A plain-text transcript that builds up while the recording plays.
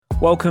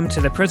Welcome to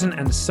the Present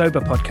and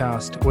Sober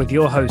podcast with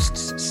your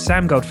hosts,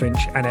 Sam Goldfinch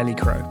and Ellie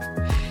Crow.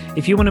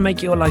 If you want to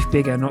make your life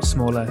bigger, not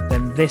smaller,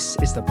 then this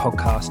is the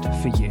podcast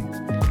for you.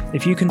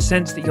 If you can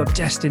sense that you're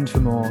destined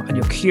for more and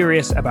you're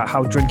curious about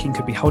how drinking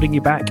could be holding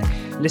you back,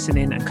 listen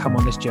in and come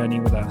on this journey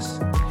with us.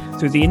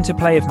 Through the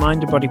interplay of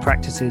mind and body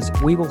practices,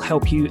 we will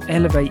help you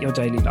elevate your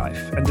daily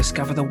life and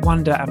discover the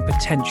wonder and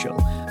potential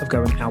of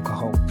going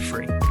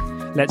alcohol-free.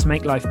 Let's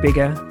make life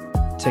bigger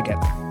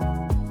together.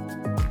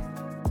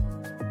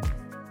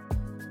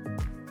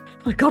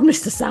 Oh my God,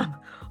 Mr. Sam.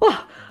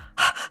 Oh.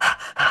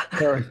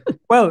 Sorry.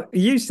 Well,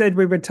 you said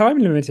we were time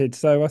limited,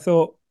 so I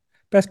thought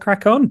best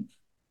crack on.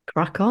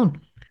 Crack on.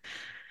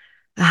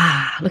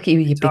 Look at you,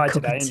 your big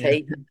cup of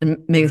tea,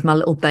 and me with my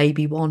little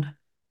baby one.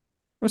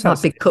 What's my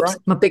that? Big cups,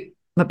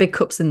 my big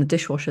cups in the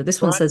dishwasher. This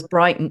one says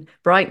Brighton.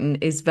 Brighton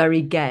is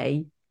very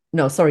gay.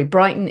 No, sorry,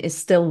 Brighton is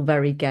still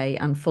very gay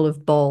and full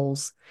of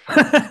balls.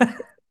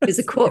 It's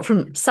a quote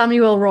from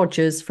Samuel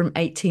Rogers from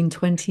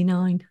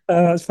 1829.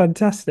 That's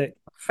fantastic.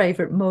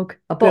 Favorite mug.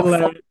 I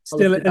bought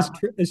still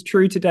as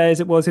true today as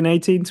it was in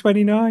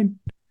 1829.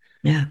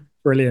 Yeah,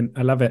 brilliant.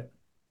 I love it. I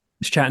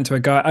was chatting to a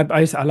guy.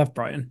 I love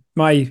Brighton.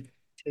 I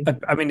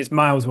mean, it's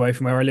miles away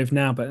from where I live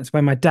now, but it's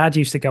where my dad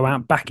used to go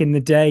out back in the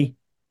day,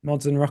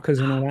 mods and rockers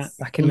and all that.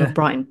 Back in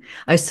Brighton.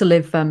 I used to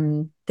live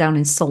down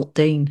in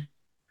Saltdean.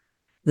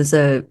 There's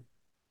a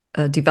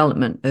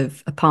development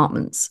of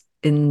apartments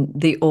in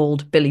the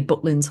old Billy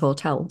Butlin's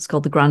hotel. It's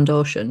called the Grand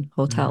Ocean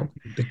Hotel.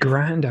 The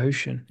Grand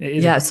Ocean. It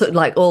is. Yeah, so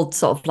like old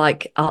sort of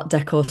like Art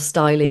Deco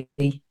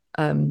styly.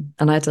 And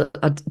I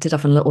did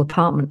have a little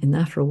apartment in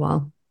there for a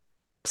while.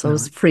 So I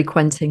was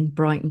frequenting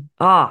Brighton.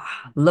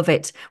 Love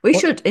it. We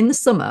should, in the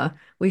summer,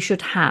 we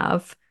should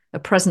have a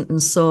Present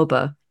and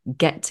Sober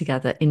get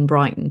together in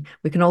Brighton.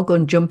 We can all go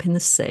and jump in the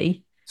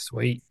sea.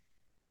 Sweet.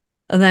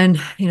 And then,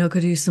 go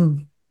do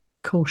some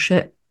cool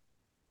shit,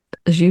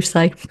 as you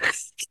say.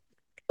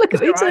 Look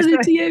at me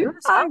turning to you.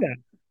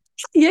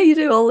 Yeah, you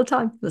do all the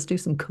time. Let's do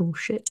some cool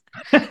shit.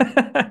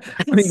 I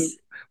mean,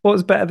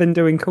 what's better than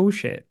doing cool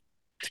shit?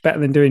 It's better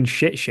than doing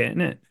shit, isn't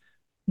it?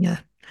 Yeah.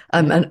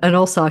 And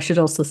also, I should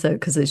also say,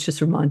 because it's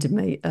just reminded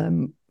me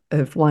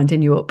of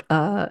winding you up.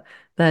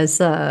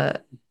 There's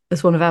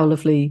one of our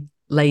lovely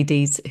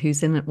ladies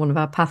who's in one of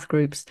our path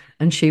groups,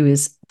 and she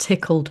was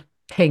tickled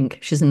pink.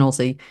 She's an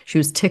Aussie. She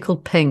was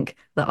tickled pink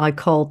that I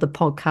called the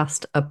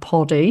podcast a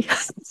poddy.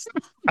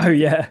 Oh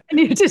yeah, and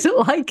you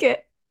didn't like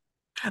it.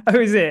 Oh,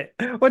 is it?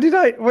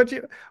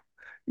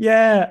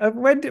 Yeah.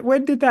 When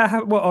did that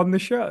happen? What, on the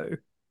show?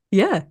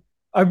 Yeah.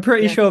 I'm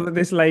pretty sure that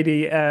this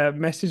lady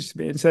messaged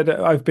me and said,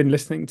 I've been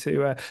listening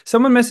to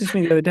someone messaged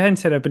me the other day and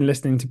said, I've been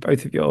listening to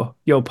both of your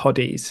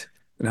poddies.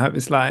 And I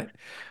was like,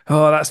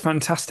 oh, that's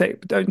fantastic,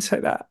 but don't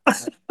say that.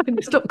 Can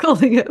you stop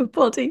calling it a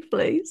poddy,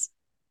 please?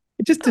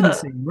 It just didn't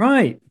seem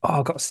right. Oh,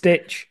 I got a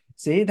stitch.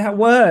 See that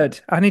word?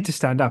 I need to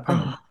stand up.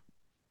 Oh.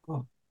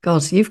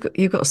 God, you've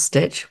got a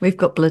stitch. We've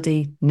got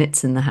bloody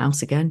nits in the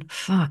house again.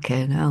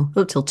 Fucking hell.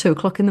 Up till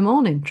 2:00 in the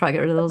morning. Try to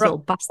get rid of those little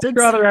bastards.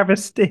 I'd rather have a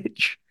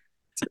stitch.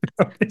 To be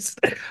honest,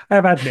 I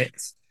have had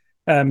nits.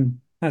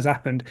 Has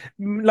happened.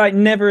 Like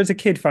never as a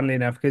kid, funnily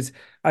enough, because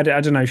I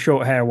don't know,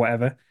 short hair or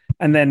whatever.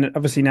 And then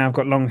obviously now I've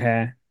got long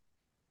hair.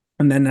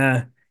 And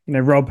then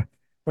Rob,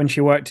 when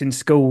she worked in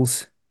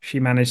schools,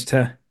 she managed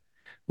to,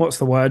 what's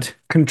the word?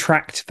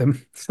 Contract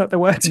them. Is that the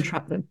word?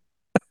 Contract them.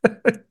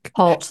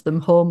 Port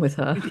them home with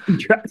her.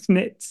 Contract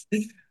nits.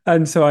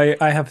 And so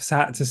I have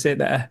had to sit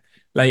there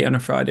late on a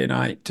Friday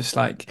night, just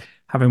like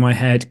having my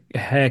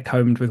hair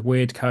combed with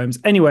weird combs.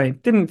 Anyway,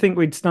 didn't think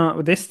we'd start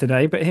with this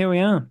today, but here we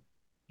are.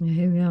 Yeah,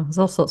 here we are. There's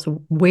all sorts of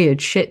weird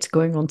shit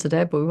going on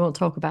today, but we won't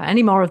talk about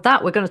any more of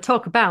that. We're going to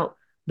talk about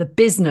the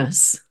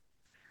business.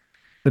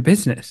 The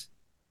business?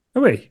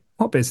 Are we?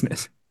 What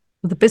business?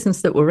 The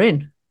business that we're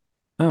in.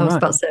 Oh, I was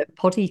about to say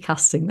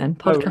podcasting then.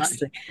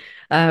 Podcasting.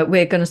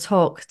 We're going to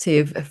talk to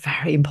you a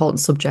very important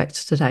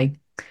subject today,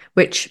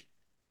 which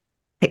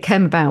it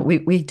came about.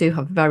 We do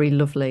have a very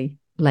lovely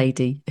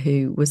lady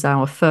who was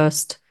our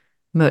first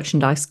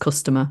merchandise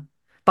customer.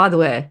 By the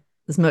way,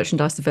 there's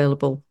merchandise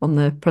available on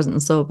the Present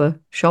and Sober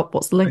shop.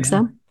 What's the link,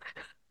 Sam?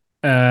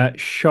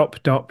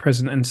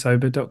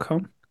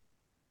 Shop.presentandsober.com.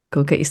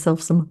 Go get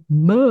yourself some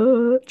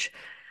merch.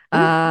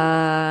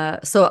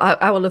 So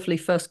our lovely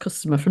first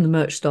customer from the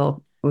merch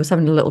store, I was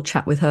having a little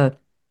chat with her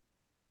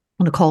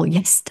on a call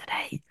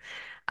yesterday,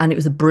 and it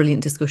was a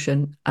brilliant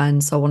discussion.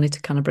 And so I wanted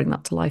to kind of bring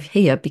that to life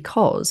here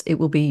because it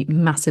will be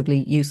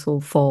massively useful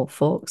for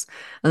folks.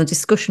 And the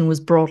discussion was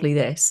broadly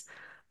this: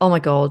 oh my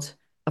God,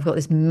 I've got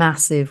this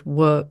massive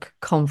work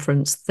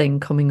conference thing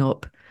coming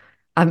up.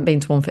 I haven't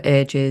been to one for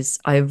ages.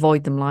 I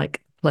avoid them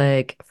like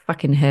plague.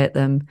 Fucking hate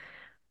them.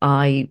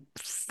 I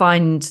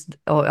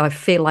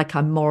feel like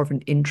I'm more of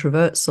an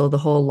introvert. So the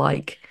whole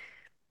like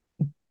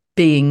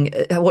being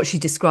what she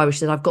described, she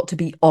said, I've got to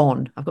be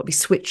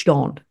switched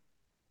on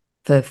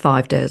for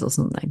 5 days or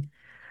something.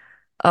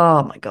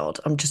 Oh my God,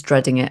 I'm just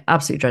dreading it,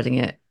 absolutely dreading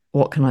it.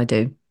 What can I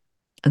do?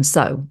 And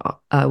so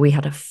we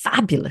had a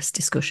fabulous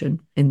discussion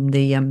in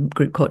the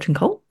group coaching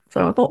call.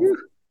 So I thought,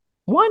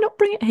 why not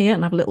bring it here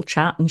and have a little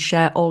chat and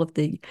share all of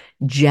the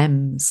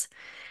gems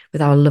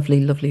with our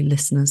lovely, lovely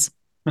listeners?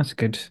 That's a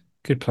good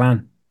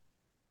plan.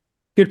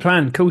 Good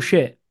plan. Cool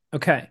shit.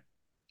 Okay.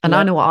 And I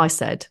Let, know what I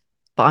said,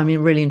 but I'm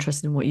really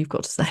interested in what you've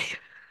got to say.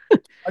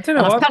 I don't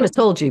And know. I've kind of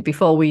told you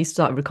before we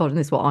started recording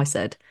this what I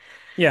said.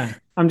 Yeah,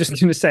 I'm just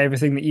going to say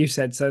everything that you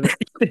said so that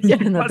Yeah,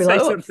 you and they'll can't be say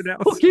like, oh, something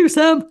else. fuck you,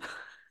 Sam.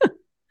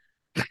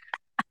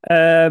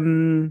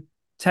 Um,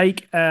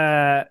 take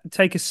a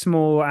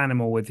small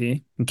animal with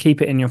you and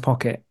keep it in your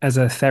pocket as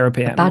a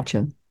therapy A animal.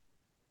 badger.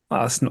 Oh,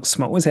 that's not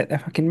small, is it? They're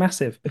fucking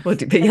massive.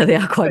 But yeah, they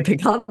are quite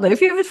big, aren't they?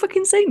 Have you ever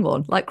fucking seen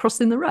one like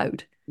crossing the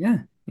road? Yeah,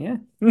 yeah.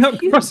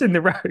 Not Huge. crossing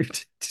the road,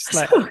 just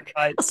like So, like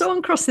I saw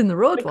one crossing the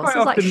road they're once. quite I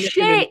was like, often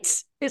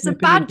shit, it's a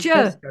nipping into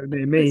badger. Tesco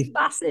near It's me.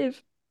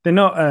 massive. They're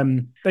not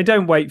they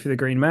don't wait for the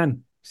green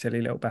man,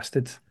 silly little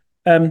bastards.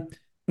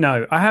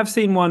 No, I have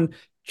seen one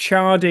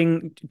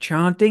charging through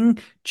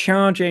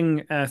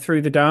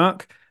the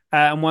dark,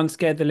 and one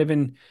scared the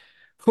living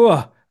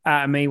out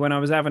of me when I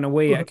was having a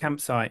wee at a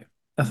campsite.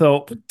 I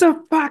thought, what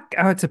the fuck?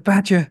 Oh, it's a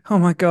badger. Oh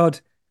my God.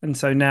 And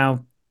so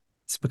now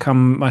it's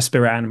become my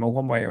spirit animal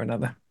one way or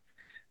another.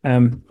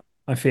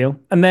 I feel.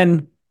 And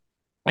then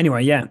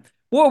anyway, yeah.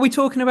 What are we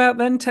talking about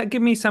then?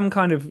 Give me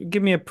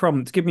a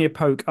prompt, give me a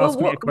poke, Well,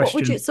 ask me a what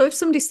would you? question. So if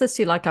somebody says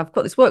to you, like, I've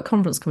got this work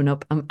conference coming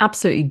up, I'm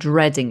absolutely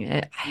dreading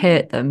it. I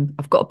hate them.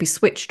 I've got to be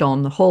switched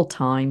on the whole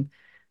time.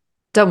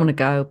 Don't want to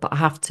go, but I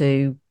have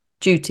to.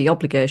 Duty,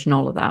 obligation,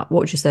 all of that.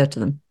 What would you say to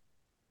them?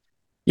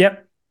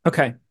 Yep.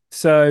 Okay.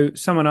 So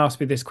someone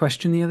asked me this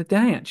question the other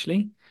day,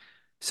 actually.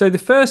 So the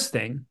first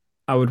thing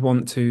I would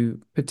want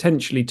to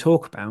potentially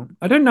talk about,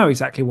 I don't know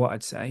exactly what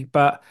I'd say,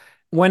 but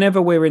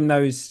whenever we're in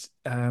those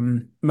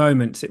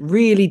moments, it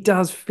really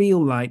does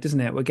feel like,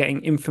 doesn't it? We're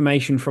getting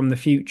information from the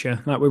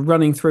future. Like we're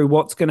running through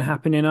what's going to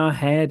happen in our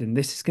head, and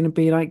this is going to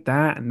be like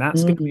that, and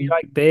that's going to be Mm.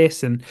 like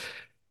this, and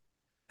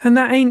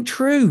that ain't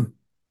true.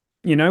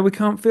 We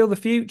can't feel the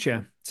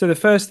future. So the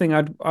first thing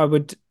I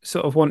would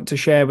sort of want to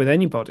share with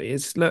anybody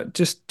is look,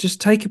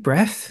 just take a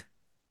breath.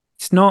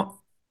 It's not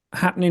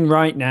happening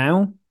right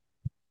now.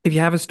 If you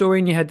have a story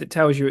in your head that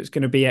tells you it's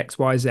going to be X,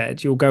 Y, Z,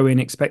 you'll go in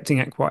expecting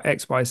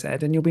X, Y, Z,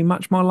 and you'll be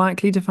much more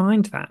likely to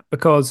find that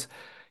because,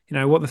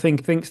 what the thing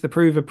thinks, the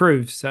prover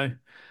approves. So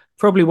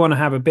probably want to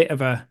have a bit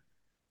of a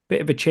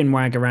chin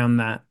wag around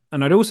that.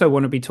 And I'd also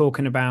want to be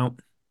talking about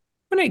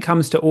when it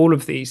comes to all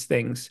of these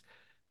things.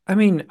 I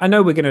mean, I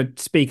know we're going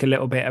to speak a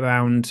little bit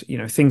around,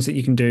 things that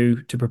you can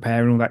do to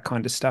prepare and all that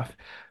kind of stuff.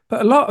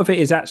 But a lot of it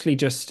is actually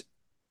just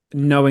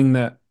knowing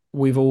that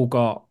we've all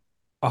got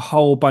a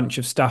whole bunch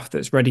of stuff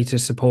that's ready to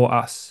support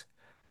us.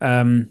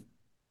 Um,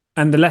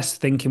 and the less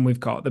thinking we've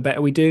got, the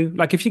better we do.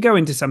 Like if you go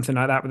into something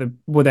like that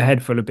with a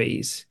head full of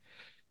bees,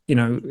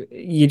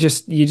 you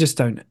just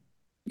don't.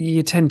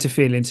 You tend to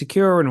feel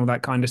insecure and all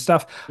that kind of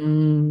stuff.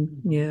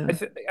 Yeah.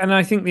 And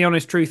I think the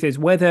honest truth is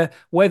whether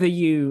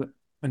you,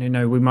 I don't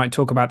know, we might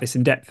talk about this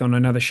in depth on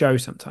another show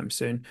sometime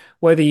soon.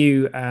 Whether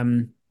you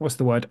what's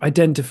the word,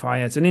 identify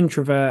as an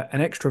introvert,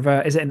 an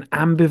extrovert, is it an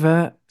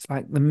ambivert? It's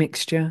like the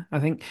mixture, I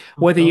think.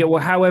 Oh Whether you God.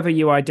 or however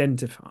you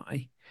identify,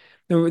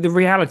 the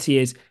reality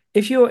is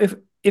if you're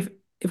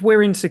if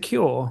we're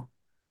insecure,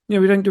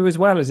 we don't do as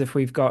well as if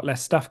we've got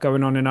less stuff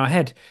going on in our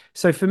head.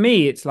 So for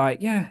me, it's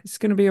like, yeah, it's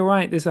going to be all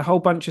right. There's a whole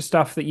bunch of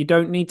stuff that you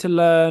don't need to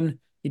learn,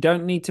 you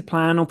don't need to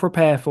plan or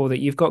prepare for that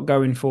you've got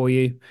going for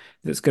you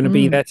that's going to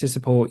be Mm. there to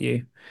support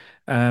you.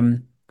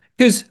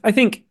 Because I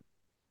think,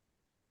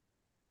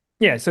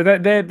 yeah, so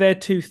they're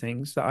two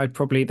things that I'd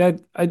probably,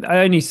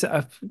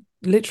 I've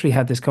literally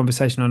had this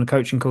conversation on a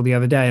coaching call the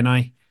other day, and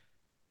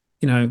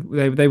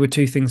they were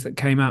two things that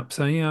came up.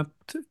 So yeah,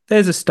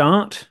 there's a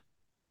start.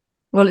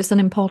 Well, it's an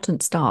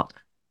important start.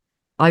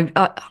 I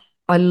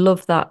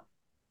love that.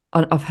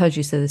 I've heard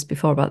you say this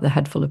before about the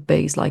head full of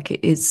bees. Like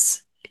it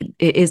is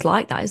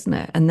like that, isn't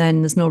it? And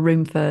then there's no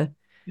room for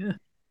Yeah.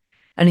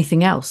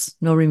 anything else,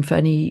 no room for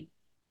any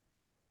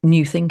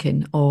new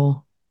thinking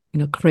or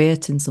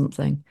creating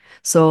something.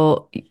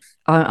 So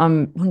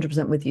I'm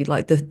 100% with you.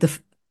 Like the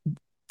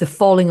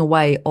falling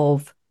away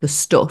of the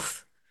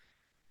stuff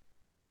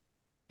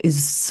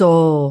is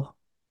so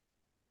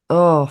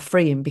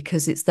freeing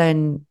because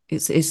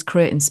it's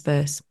creating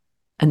space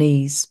and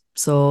ease.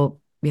 So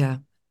yeah,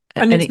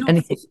 And it's not,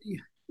 anything.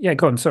 yeah,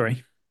 go on,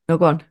 sorry. No,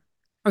 go on.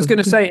 I was going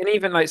to say, and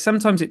even like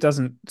sometimes it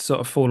doesn't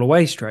sort of fall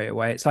away straight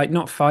away. It's like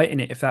not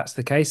fighting it if that's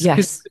the case. Because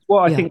Yes.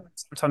 what I Yeah. think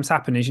sometimes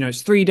happen is,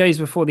 it's 3 days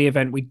before the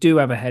event, we do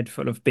have a head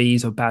full of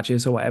bees or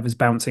badgers or whatever's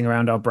bouncing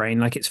around our brain.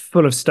 Like it's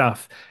full of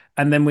stuff.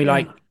 And then we Yeah.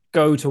 like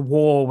go to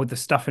war with the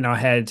stuff in our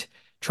head,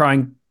 try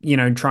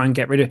and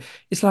get rid of it.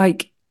 It's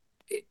like,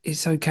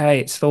 it's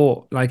okay. It's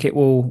thought. Like it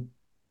will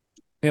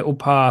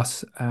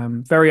pass.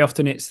 Very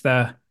often it's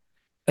the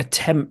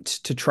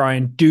attempt to try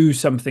and do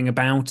something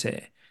about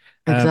it.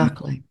 Um,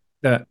 Exactly.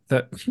 that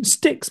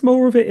sticks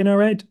more of it in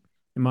our head,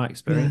 in my Yeah.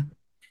 experience.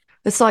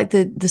 It's like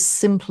the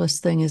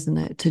simplest thing, isn't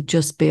it? To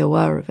just be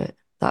aware of it.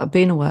 That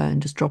being aware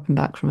and just dropping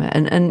back from it.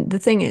 And the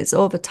thing is,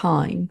 over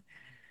time,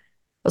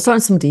 I was talking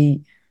to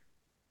somebody,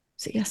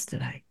 was it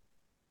yesterday?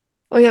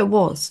 Oh yeah, it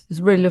was. It was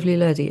a really lovely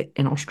lady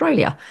in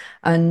Australia.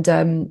 And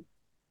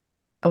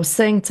I was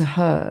saying to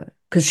her,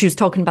 because she was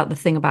talking about the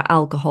thing about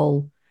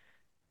alcohol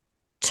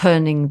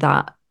turning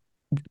that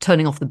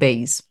turning off the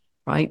bees,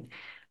 right?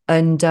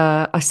 And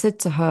I said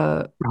to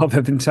her,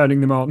 Rather than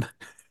turning them on.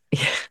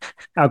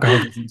 Alcohol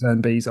doesn't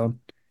turn bees on,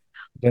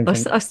 I don't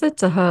think. I said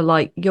to her,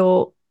 like,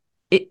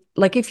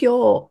 like if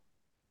your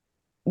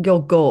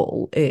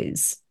goal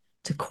is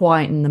to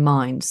quieten the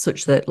mind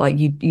such that like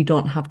you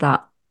don't have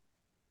that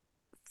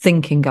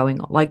thinking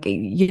going on, like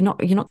you're not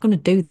going to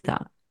do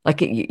that. Like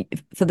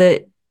for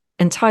the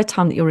entire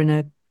time that you're in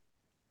a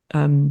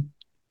um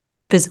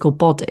physical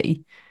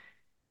body,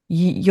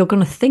 you're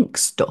going to think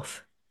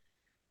stuff.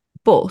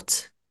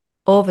 But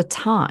over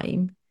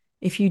time,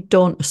 if you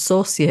don't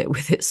associate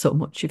with it so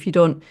much, if you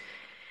don't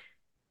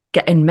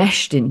get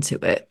enmeshed into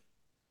it,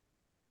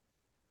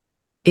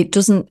 it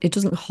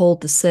doesn't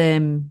hold the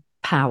same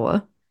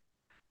power,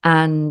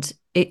 and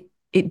it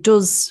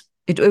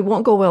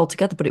won't go well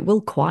together, but it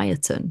will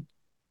quieten.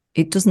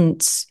 It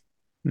doesn't,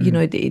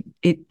 Mm.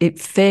 it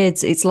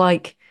fades. It's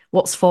like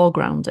what's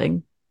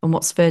foregrounding and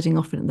what's fading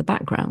off in the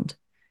background.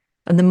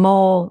 And the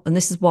more, and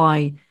this is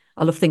why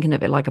I love thinking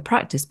of it like a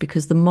practice,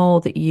 because the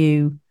more that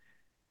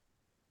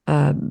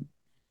um,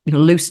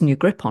 loosen your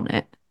grip on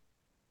it,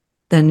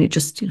 then it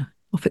just,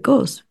 off it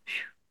goes.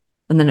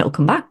 And then it'll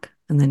come back.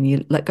 And then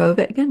you let go of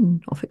it again,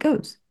 and off it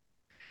goes.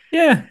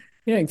 Yeah,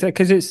 yeah,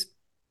 exactly. Because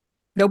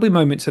there'll be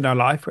moments in our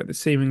life where there's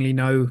seemingly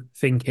no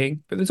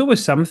thinking, but there's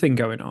always something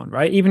going on,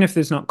 right? Even if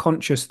there's not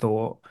conscious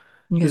thought,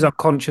 there's Yeah.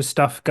 unconscious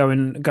stuff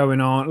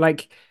going on.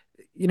 Like,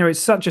 it's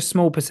such a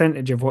small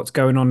percentage of what's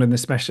going on in the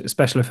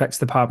special effects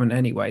department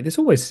anyway. There's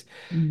always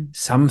Mm.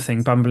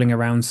 something bumbling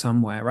around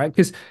somewhere, right?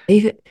 Because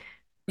Even,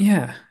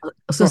 yeah, I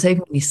was going to well, say,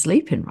 even when you're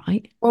sleeping,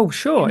 right? well,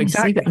 sure, Even when you're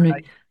sleeping, exactly. I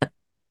mean,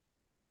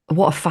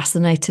 what a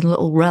fascinating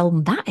little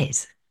realm that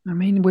is. I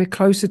mean, we're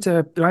closer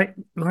to like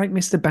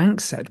Mr.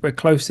 Banks said, we're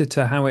closer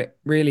to how it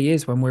really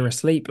is when we're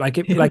asleep. Like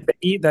it, Yeah. like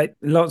that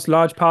lots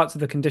large parts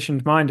of the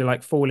conditioned mind are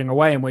like falling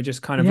away, and we're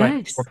just kind of like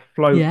Yes.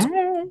 afloat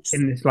Yes.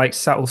 in this like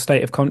subtle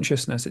state of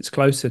consciousness. It's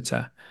closer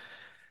to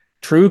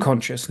true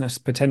consciousness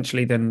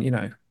potentially than, in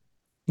the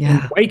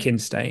Yeah. waking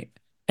state.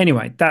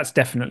 Anyway, that's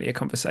definitely a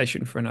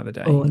conversation for another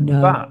Oh, day. I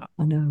know. But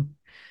I know.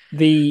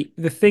 the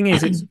thing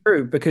is, it's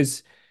true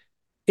because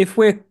if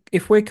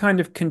we're kind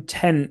of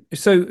content,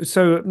 so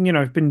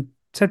I've been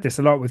said this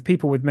a lot with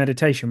people with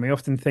meditation. We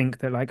often think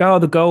that like, oh,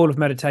 the goal of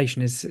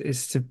meditation is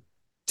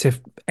to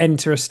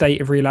enter a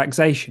state of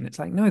relaxation. It's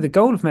like, no, the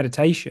goal of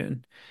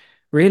meditation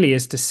really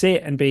is to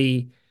sit and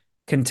be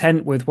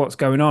content with what's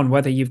going on,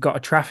 whether you've got a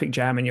traffic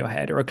jam in your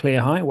head or a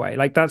clear highway.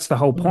 Like that's the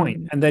whole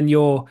point. Mm, And then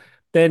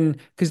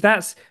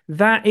because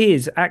that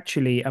is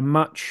actually a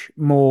much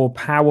more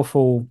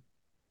powerful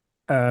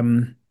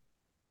um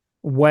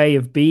way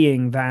of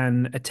being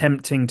than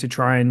attempting to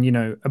try and,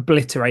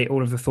 obliterate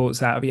all of the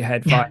thoughts out of your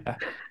head via yeah.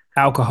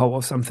 alcohol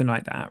or something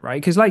like that,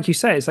 right? Because like you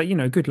say, it's like,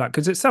 good luck.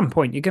 Because at some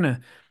point you're gonna,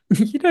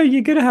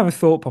 you're gonna have a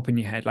thought pop in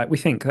your head. Like we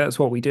think that's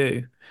what we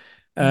do.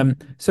 Mm,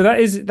 So that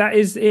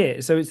is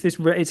it. So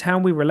it's how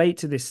we relate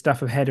to this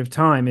stuff ahead of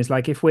time is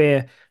like if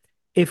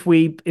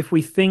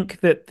we think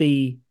that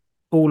the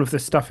all of the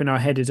stuff in our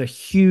head is a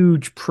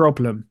huge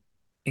problem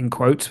in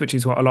quotes, which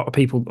is what a lot of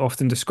people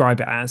often describe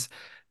it as,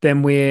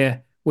 then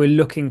we're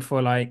looking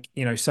for like,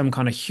 some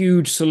kind of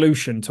huge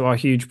solution to our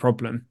huge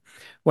problem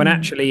when mm,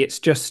 actually it's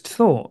just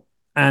thought.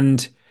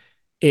 And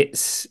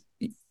it's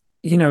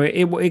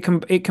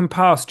it can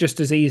pass just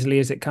as easily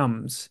as it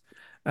comes.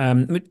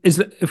 Is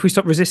if we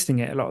stop resisting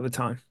it a lot of the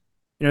time.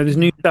 There's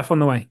new yeah. stuff on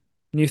the way,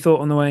 new thought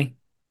on the way,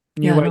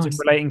 new Yeah, ways of nice.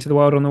 relating to the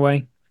world on the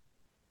way.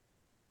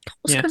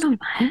 What's Yeah. going on in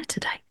my hair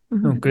today?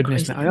 Oh Mm,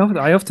 goodness, crazy man. thing.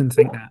 I often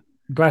think that.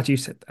 I'm glad you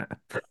said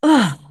that.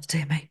 Oh,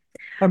 dear me.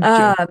 I'm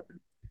joking. Um,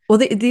 well,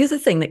 the other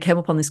thing that came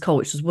up on this call,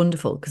 which was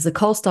wonderful, because the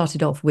call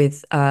started off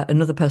with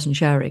another person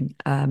sharing,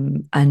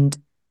 and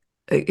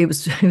it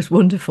was it was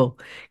wonderful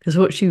because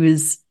what she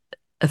was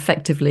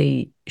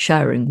effectively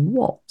sharing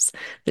was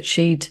that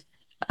she'd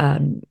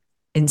um,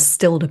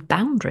 instilled a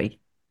boundary,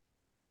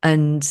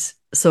 and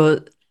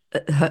so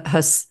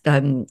her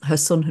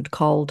son had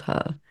called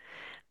her,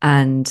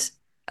 and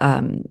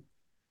um,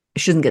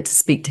 she doesn't get to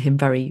speak to him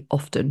very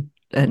often,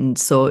 and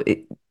so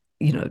it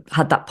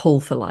had that pull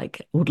for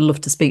like would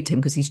love to speak to him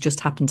because he's just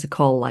happened to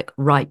call like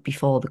right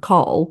before the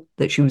call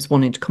that she was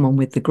wanting to come on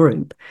with the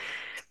group,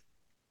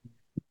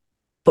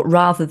 but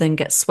rather than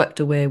get swept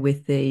away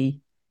with the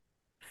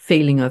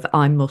feeling of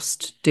I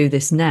must do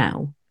this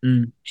now,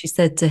 Mm, she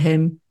said to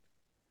him,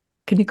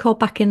 can you call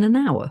back in an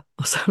hour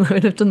or so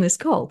when I've done this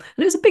call?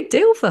 And it was a big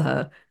deal for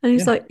her. And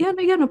he's yeah. like, yeah,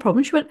 no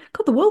problem. She went,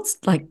 God, the world's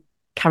like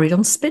carried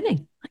on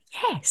spinning. Like,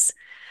 yes.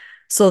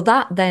 So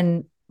that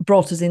then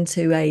brought us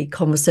into a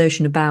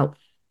conversation about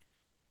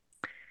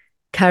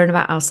caring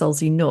about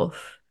ourselves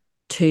enough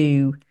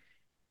to,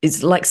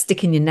 it's like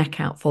sticking your neck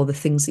out for the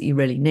things that you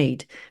really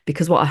need.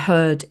 Because what I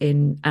heard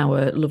in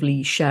our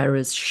lovely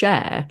sharers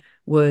share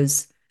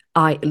was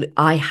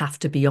I have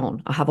to be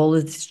on. I have all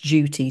of this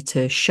duty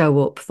to show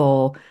up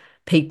for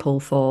people,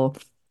 for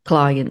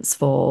clients,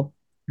 for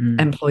Mm.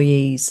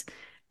 employees,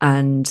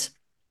 and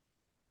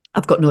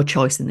I've got no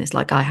choice in this.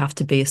 Like I have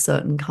to be a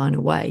certain kind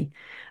of way.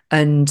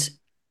 And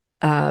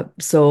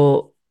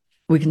so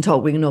we can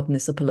open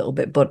this up a little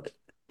bit, but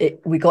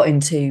we got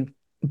into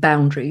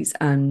boundaries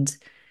and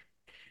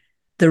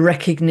the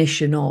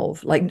recognition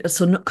of like,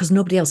 so because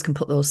nobody else can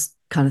put those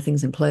kind of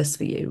things in place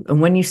for you.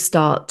 And when you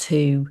start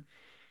to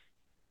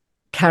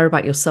care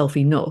about yourself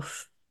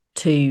enough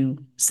to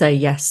say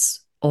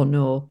yes or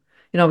no,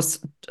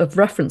 I've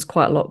referenced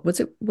quite a lot. Was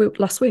it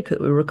last week that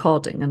we were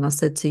recording? And I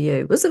said to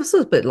you, was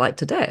a bit like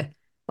today?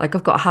 Like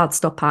I've got a hard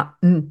stop at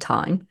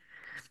time.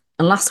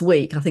 And last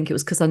week, I think it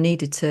was because I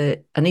needed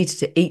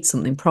to eat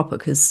something proper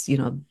because,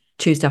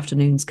 Tuesday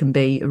afternoons can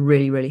be a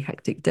really, really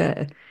hectic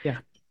day. Yeah.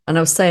 And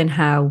I was saying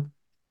how,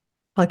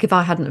 like, if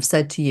I hadn't have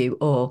said to you,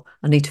 oh,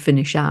 I need to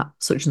finish at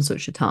such and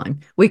such a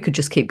time, we could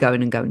just keep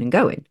going and going and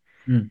going.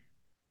 Mm.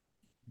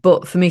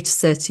 But for me to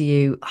say to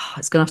you, oh,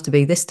 it's going to have to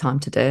be this time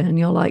today, and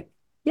you're like,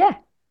 yeah,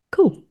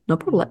 cool, no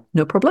problem,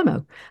 no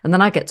problemo. And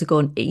then I get to go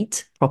and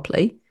eat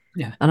properly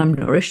Yeah. and I'm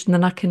nourished, and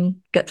then I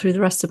can get through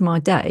the rest of my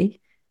day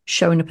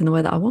showing up in the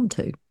way that I want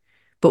to.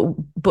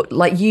 But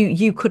like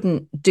you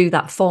couldn't do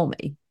that for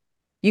me.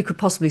 You could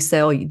possibly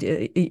say, "Oh,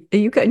 are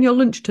you getting your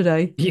lunch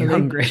today? You Ellie?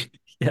 hungry?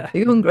 Yeah. Are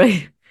you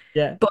hungry?"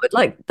 Yeah. But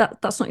like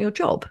that's not your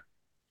job.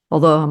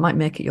 Although I might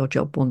make it your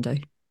job one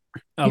day.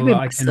 You be my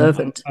I can.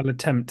 servant, I'll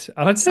attempt.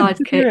 I'll attempt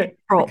to do sidekick, it.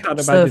 I prop, can't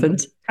imagine.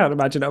 servant. Can't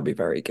imagine I'll be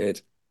very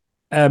good.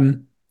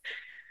 Um.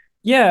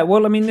 Yeah,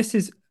 well, I mean,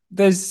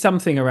 there's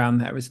something around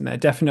there, isn't there?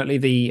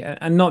 Definitely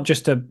and not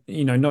just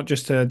not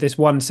just this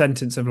one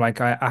sentence of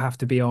like I have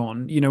to be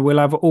on. We'll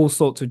have all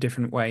sorts of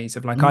different ways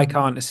of like I Mm,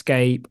 can't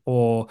escape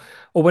or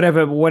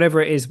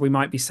whatever it is we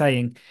might be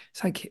saying.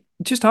 It's like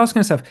just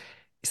asking ourselves,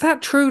 is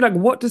that true? Like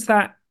what does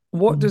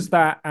mm.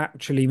 that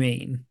actually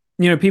mean?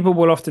 People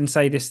will often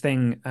say this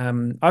thing,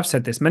 I've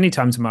said this many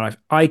times in my life,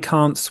 I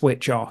can't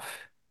switch off,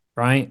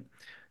 right?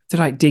 To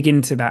like dig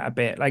into that a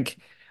bit. Like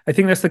I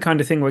think that's the kind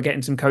of thing where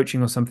getting some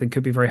coaching or something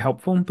could be very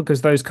helpful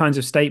because those kinds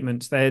of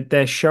statements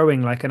they're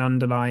showing like an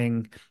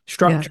underlying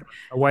Yeah. structure,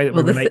 a way that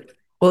we Well, relate.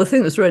 the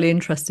thing that's really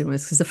interesting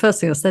was because the first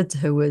thing I said to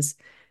her was,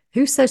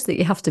 "Who says that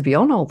you have to be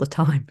on all the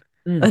time?"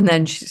 Mm, And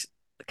then she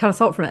kind of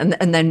thought for it,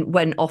 and then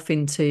went off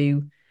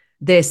into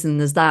this and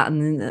there's that,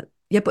 and then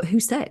yeah, but who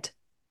said?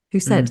 Who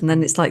said? mm, And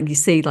then it's like you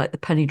see like the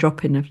penny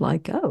dropping of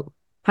like, oh,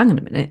 hang on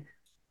a minute,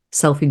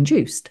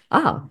 self-induced.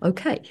 Ah,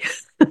 okay.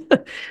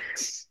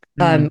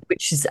 mm.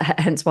 Which is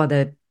hence why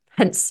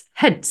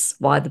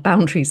the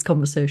boundaries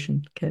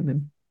conversation came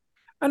in.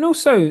 And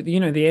also,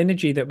 the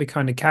energy that we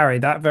kind of carry,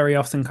 that very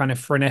often kind of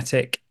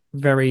frenetic,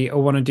 very I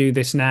want to do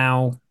this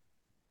now,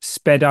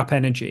 sped up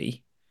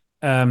energy,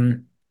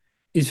 um,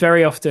 is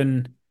very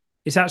often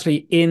it's actually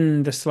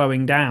in the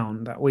slowing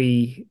down that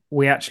we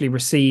actually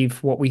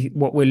receive what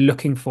we're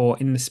looking for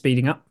in the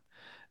speeding up.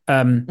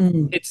 Um,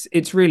 Mm,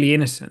 it's really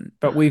innocent,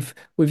 but we've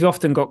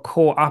often got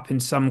caught up in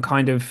some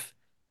kind of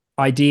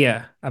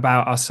idea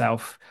about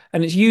ourselves,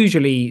 and it's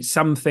usually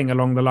something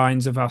along the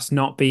lines of us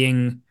not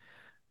being,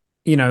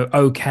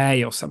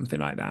 okay or something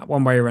like that,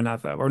 one way or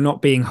another, or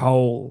not being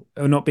whole,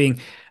 or not being,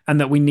 and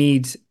that we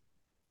need,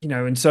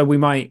 and so we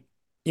might,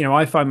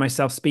 I find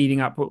myself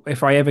speeding up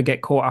if I ever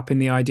get caught up in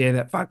the idea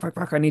that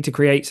fuck, I need to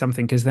create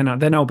something because then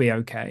I'll be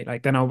okay.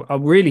 Like then I'll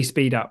really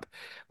speed up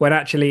when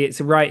actually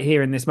it's right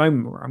here in this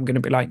moment where I'm going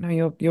to be like,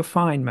 no, you're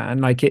fine, man.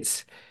 Like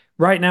it's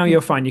right now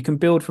you're fine. You can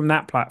build from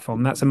that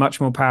platform. That's a much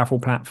more powerful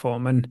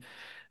platform. And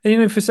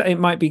for it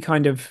might be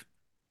kind of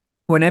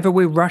whenever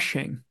we're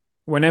rushing,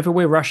 whenever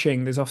we're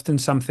rushing, there's often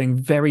something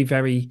very,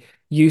 very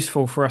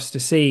useful for us to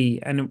see.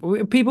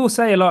 And people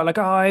say a lot like,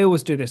 oh, I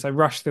always do this. I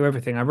rush through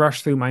everything. I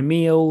rush through my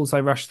meals. I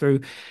rush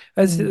through.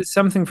 mm, There's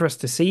something for us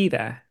to see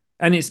there.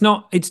 And it's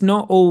not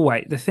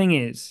always, the thing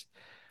is,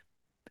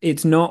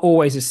 it's not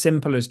always as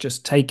simple as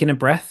just taking a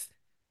breath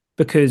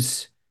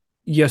because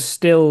you're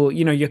still,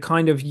 you're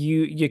kind of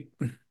you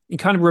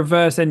kind of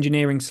reverse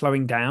engineering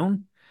slowing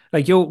down.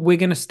 Like we're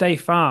going to stay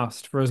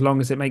fast for as long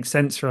as it makes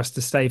sense for us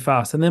to stay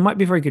fast, and there might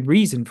be a very good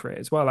reason for it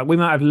as well. Like we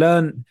might have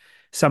learned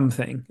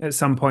something at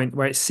some point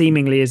where it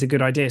seemingly is a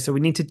good idea, so we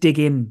need to dig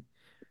in.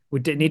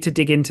 Need to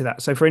dig into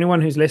that. So for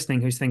anyone who's listening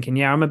who's thinking,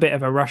 yeah, I'm a bit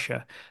of a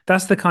rusher,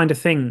 that's the kind of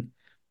thing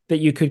that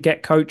you could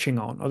get coaching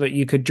on, or that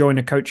you could join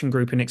a coaching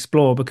group and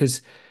explore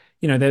because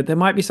there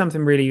might be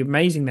something really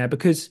amazing there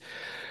because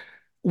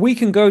we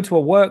can go to a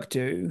work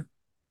do,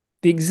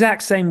 the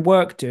exact same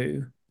work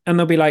do, and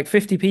there'll be like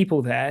 50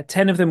 people there.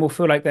 10 of them will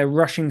feel like they're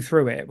rushing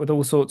through it with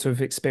all sorts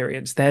of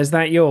experience. There's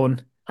that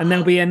yawn. And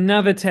there'll be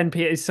another 10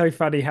 people. It's so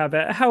funny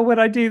how when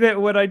I do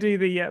that, when I do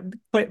the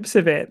clips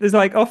of it, there's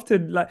like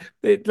often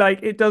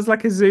it does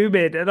like a zoom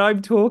in and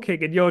I'm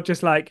talking and you're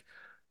just like,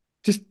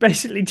 just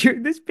basically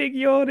doing this big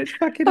yawn. It's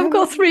fucking I've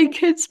got horrible. 3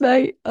 kids,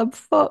 mate. I'm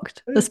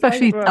fucked, It's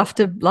fine as especially well.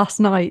 after last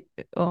night.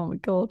 Oh my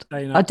God. No,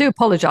 you're I not. do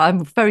apologize.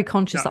 I'm very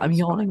conscious No, that I'm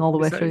it's fine. yawning all the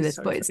way It's, through it's this,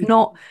 so but it just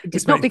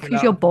it's not makes me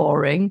because you're laugh.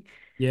 boring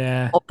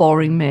Yeah. or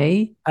boring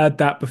me. Heard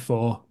that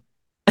before.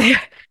 Do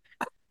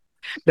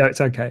No,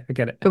 it's okay. I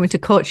get it. you want me to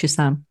coach you,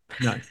 Sam?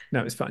 No,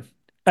 no, it's fine.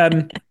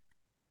 Um,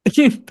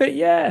 but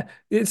yeah,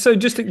 so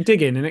just to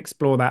dig in and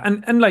explore that,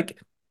 and like,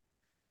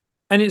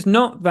 and it's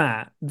not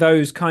that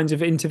those kinds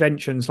of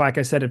interventions, like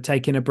I said, of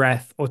taking a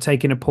breath or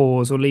taking a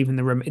pause or leaving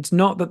the room. It's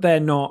not that they're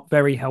not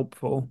very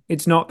helpful.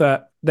 It's not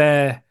that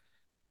they're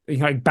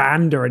like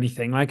banned or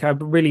anything. Like I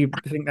really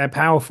think they're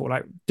powerful.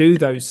 Like do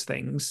those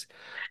things.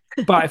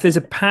 But if there's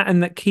a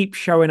pattern that keeps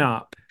showing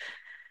up,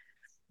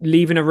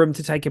 leaving a room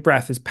to take a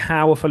breath, as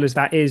powerful as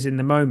that is in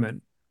the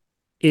moment,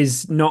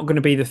 is not going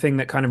to be the thing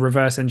that kind of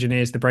reverse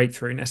engineers the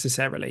breakthrough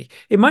necessarily.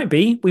 It might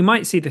be, we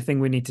might see the thing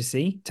we need to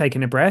see,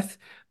 taking a breath,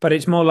 but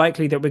it's more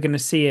likely that we're going to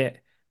see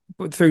it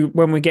through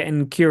when we're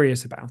getting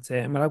curious about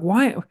it. And we're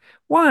like,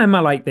 why am I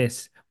like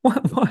this?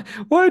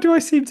 Why do I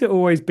seem to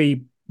always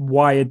be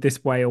wired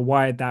this way or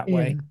wired that Yeah.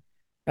 way?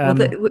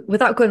 Well, Um,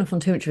 without going off on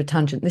too much of a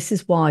tangent, this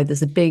is why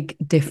there's a big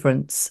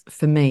difference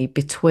for me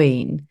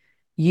between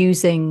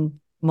using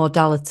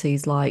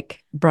modalities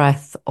like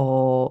breath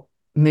or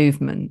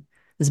movement.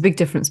 There's a big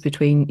difference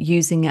between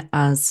using it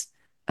as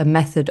a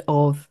method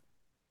of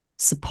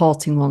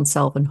supporting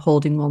oneself and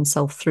holding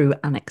oneself through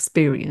an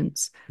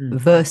experience mm,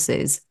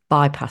 versus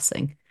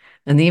bypassing.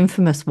 And the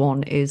infamous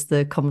one is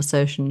the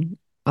conversation.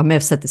 I may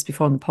have said this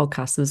before on the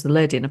podcast. There was a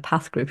lady in a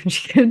path group, and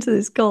she came to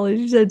this call and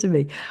she said to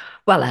me,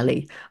 "Well,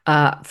 Ellie,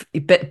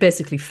 it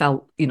basically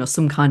felt,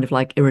 some kind of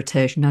like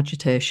irritation,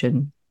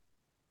 agitation,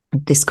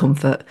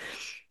 discomfort.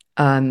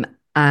 Um,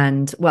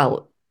 and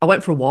well, I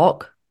went for a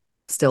walk,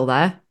 still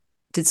there.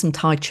 Did some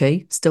Tai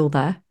Chi, still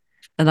there.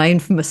 And I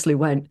infamously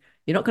went,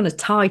 you're not going to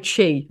Tai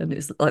Chi. And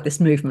it's like this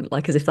movement,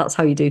 like as if that's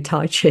how you do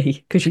Tai Chi,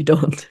 because you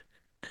don't.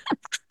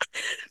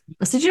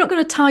 I said, you're not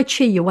going to Tai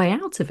Chi your way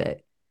out of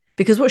it.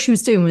 Because what she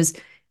was doing was,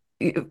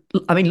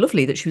 I mean,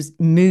 lovely that she was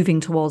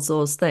moving towards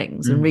those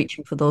things and mm,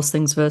 reaching for those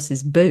things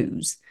versus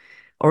booze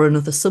or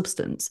another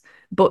substance.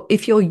 But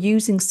if you're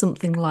using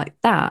something like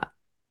that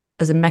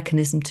as a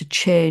mechanism to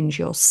change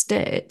your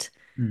state,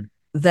 mm.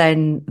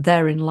 then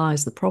therein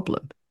lies the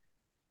problem.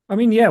 I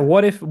mean, yeah,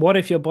 what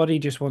if your body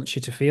just wants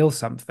you to feel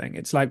something?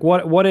 It's like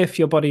what if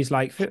your body's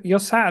like you're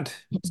sad.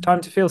 It's time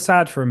to feel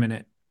sad for a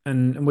minute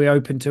and we're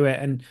open to it.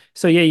 And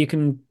so yeah, you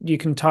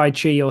can tai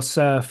chi or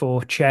surf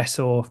or chess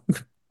or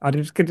I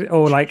just could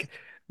or like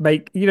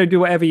make do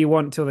whatever you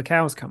want till the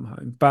cows come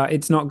home. But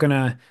it's not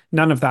gonna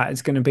none of that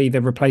is gonna be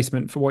the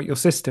replacement for what your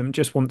system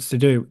just wants to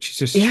do, which is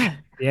just Yeah.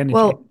 the energy.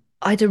 Well,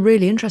 I had a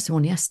really interesting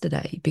one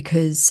yesterday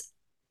because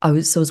I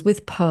was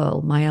with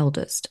Pearl, my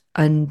eldest,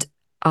 and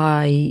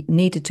I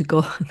needed to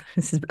go.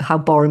 This is how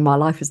boring my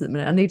life is at the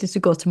minute. I needed to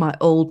go to my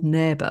old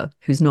neighbour,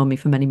 who's known me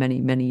for many,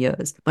 many, many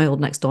years. My old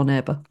next door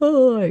neighbour.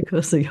 Oh, of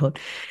course, God.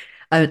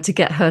 To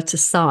get her to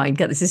sign.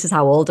 Get this. This is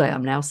how old I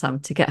am now, Sam.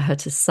 To get her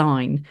to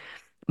sign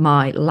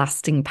my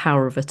lasting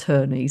power of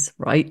attorneys,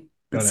 right?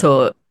 Got it.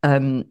 So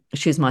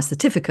she's my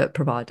certificate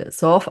provider.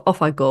 So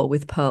off I go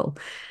with Pearl.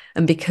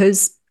 And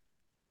because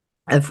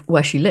of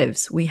where she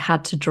lives, we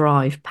had to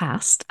drive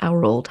past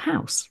our old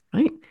house,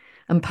 right?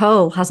 And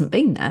Pearl hasn't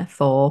been there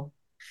for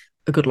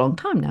a good long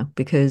time now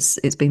because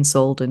it's been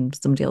sold and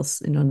somebody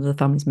else, another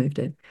family's moved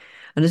in.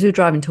 And as we were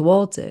driving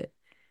towards it,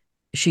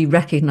 she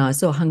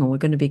recognized, oh, hang on, we're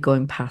going to be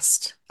going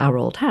past our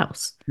old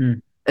house.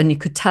 Mm. And you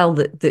could tell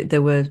that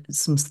there were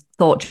some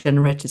thought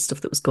generated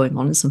stuff that was going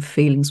on and some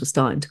feelings were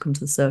starting to come to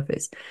the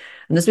surface.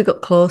 And as we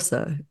got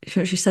closer,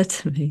 she said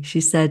to me,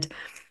 she said,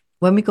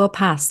 when we go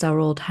past our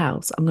old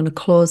house, I'm going to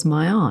close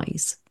my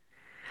eyes.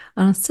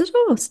 And I said,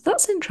 oh, so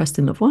that's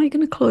interesting, love. Why are you going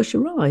to close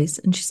your eyes?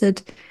 And she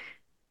said,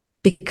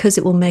 because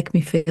it will make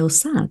me feel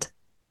sad.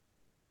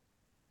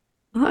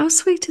 How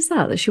sweet is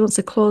that? That she wants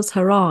to close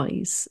her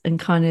eyes and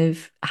kind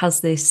of has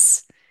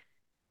this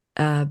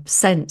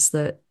sense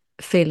that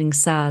feeling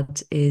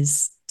sad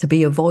is to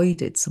be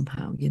avoided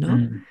somehow.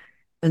 Mm.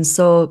 And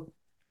so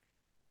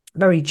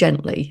very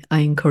gently, I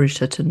encouraged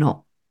her to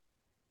not,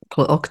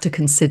 or to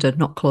consider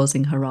not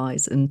closing her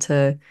eyes and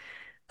to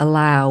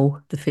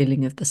allow the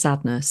feeling of the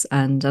sadness.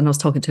 And I was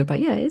talking to her about,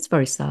 yeah, it's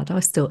very sad. I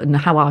still, and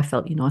how I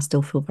felt, I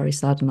still feel very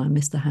sad and I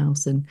miss the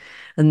house. And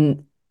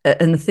and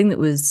the thing that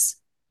was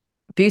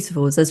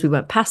beautiful was as we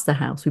went past the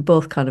house, we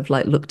both kind of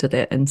like looked at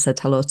it and said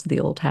hello to the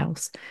old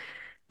house.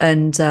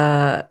 And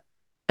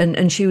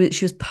and she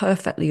was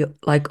perfectly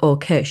like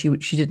okay. She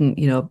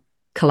didn't,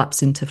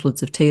 collapse into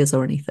floods of tears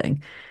or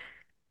anything.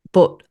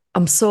 But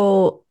I'm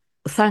so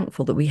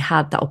thankful that we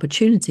had that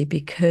opportunity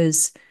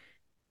because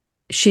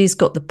she's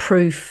got the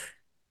proof,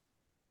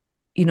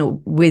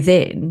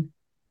 within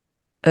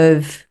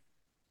of,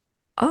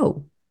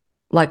 oh,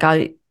 like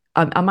I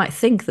might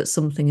think that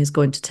something is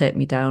going to take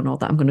me down or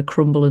that I'm going to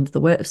crumble under the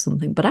weight of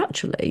something, but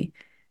actually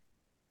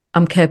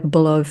I'm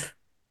capable of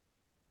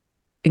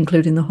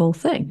including the whole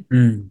thing.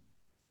 Mm.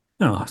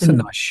 Oh, that's a And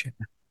nice shit.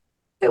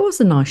 it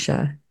was a nice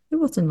share. It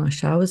was a nice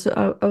share.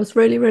 I was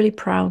really, really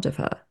proud of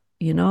her,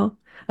 you know?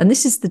 And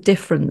this is the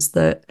difference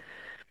that,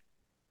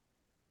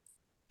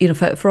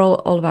 for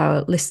all of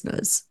our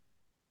listeners,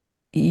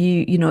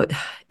 you know,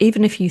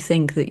 even if you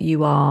think that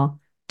you are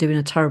doing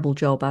a terrible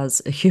job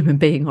as a human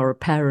being or a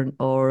parent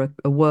or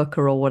a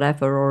worker or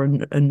whatever, or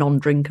a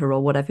non-drinker or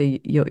whatever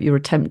you're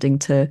attempting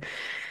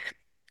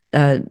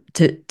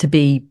to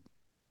be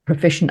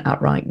proficient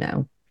at right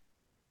now.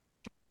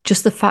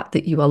 Just the fact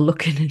that you are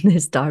looking in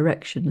this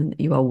direction and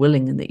that you are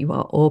willing and that you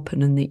are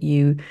open and that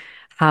you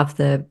have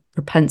the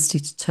propensity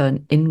to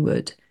turn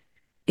inward,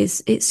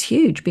 it's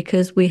huge,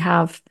 because we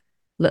have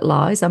little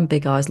eyes and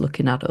big eyes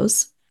looking at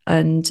us,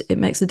 and it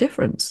makes a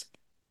difference.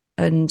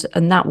 And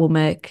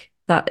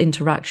that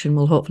interaction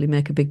will hopefully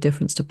make a big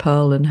difference to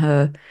Pearl and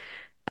her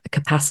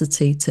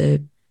capacity to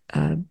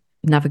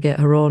navigate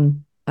her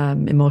own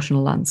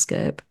emotional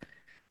landscape.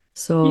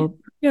 So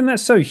Yeah, and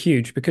that's so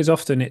huge, because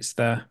often it's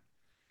the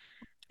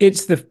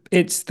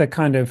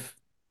kind of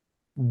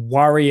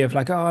worry of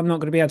like, oh, I'm not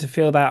going to be able to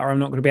feel that, or I'm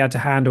not going to be able to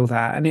handle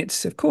that. And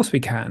it's, of course we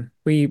can.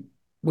 We've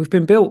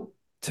been built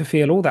to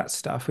feel all that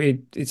stuff.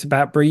 It's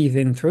about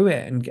breathing through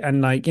it,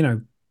 and like,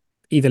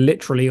 either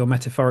literally or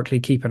metaphorically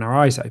keeping our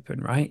eyes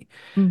open, right?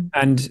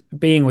 And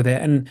being with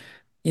it. And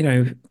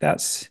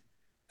that's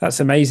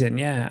amazing.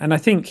 Yeah. And I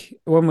think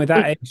when we're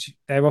that it, age,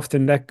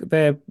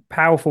 they're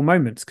powerful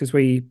moments, because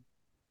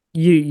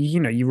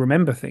you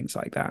remember things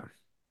like that.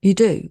 you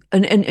do,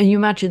 and you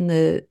imagine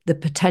the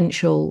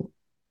potential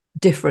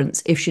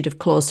difference if she'd have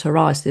closed her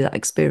eyes through that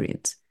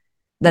experience.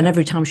 Then Yeah.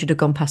 every time she'd have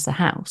gone past the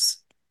house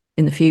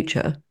in the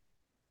future,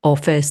 or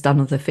faced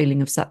another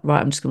feeling of, right,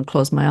 I'm just going to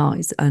close my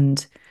eyes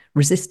and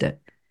resist it.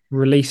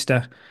 Released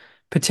a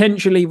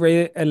Potentially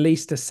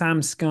released a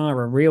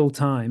samskara real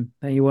time.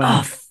 There you Oh,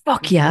 were.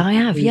 fuck yeah, I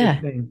have. Yeah.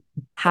 Thing.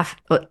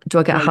 Do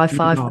I get a No, high you're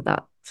five for not.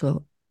 that?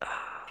 So,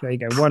 There you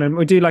go. One, and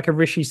we'll do like a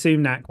Rishi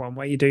Sunak one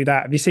where you do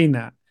that. Have you seen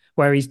that?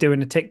 Where he's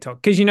doing a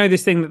TikTok? Because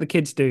this thing that the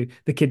kids do,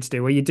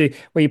 where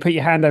you put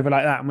your hand over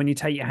like that, and when you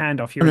take your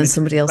hand off, you're and in then a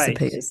somebody different else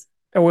place. appears.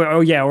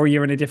 Oh yeah, or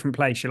you're in a different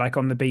place. You're like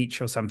on the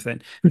beach or something.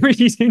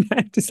 Rishi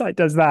Sunak just like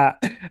does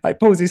that, like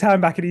pulls his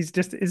hand back, and he's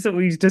just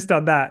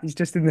done that. He's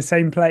just in the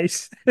same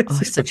place. Oh, It's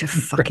he's just such a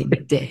fucking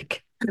brilliant.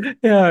 dick.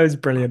 Yeah, it was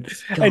brilliant.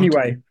 God.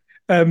 Anyway,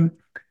 um,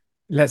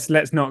 let's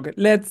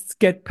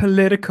get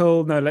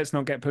political. No, let's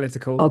not get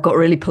political. I got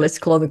really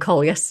political on the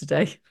call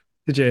yesterday.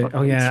 Did you?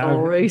 Oh Fucking yeah,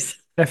 Tories.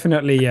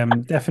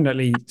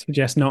 definitely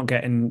suggest not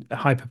getting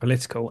hyper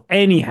political.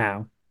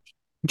 Anyhow,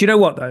 do you know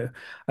what though?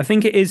 I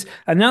think it is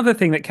another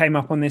thing that came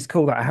up on this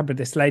call that I had with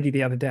this lady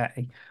the other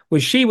day.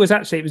 It was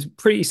a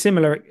pretty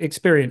similar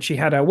experience. She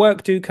had her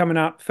work due coming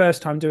up,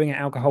 first time doing it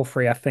alcohol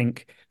free, I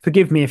think.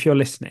 Forgive me if you're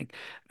listening.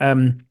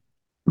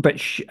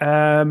 But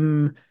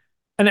and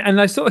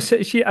I sort of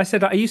said, I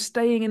said, are you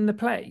staying in the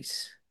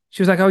place?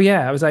 She was like, oh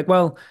yeah. I was like,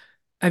 well,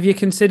 have you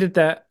considered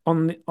that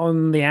on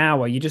the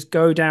hour, you just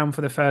go down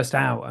for the first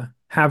hour,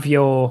 have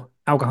your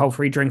alcohol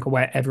free drink or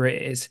whatever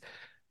it is,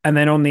 and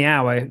then on the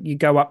hour you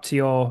go up to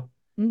your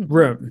Mm.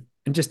 room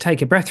and just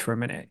take a breath for a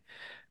minute,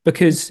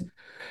 because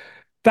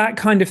that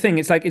kind of thing,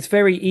 it's like it's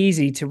very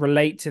easy to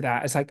relate to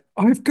that. It's like,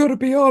 I've got to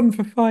be on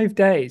for 5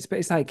 days, but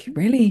it's like,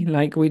 really,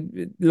 like,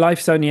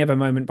 life's only ever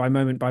moment by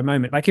moment by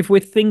moment. Like if we're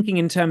thinking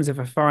in terms of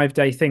a 5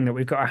 day thing that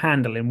we've got to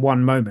handle in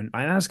one moment,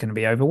 like, that's going to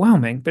be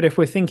overwhelming. But if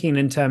we're thinking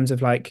in terms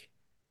of like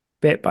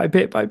bit by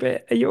bit by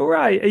bit, are you all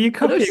right? Are you I was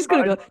copying just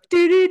going to go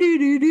do do do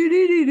do do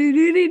do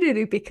do do do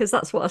do, because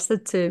that's what I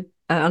said to.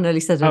 I nearly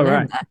said her Oh, name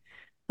right. there.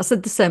 I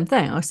said the same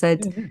thing. I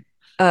said, Yeah,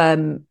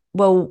 yeah.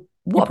 well,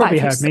 You what about probably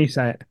if you heard me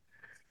say it.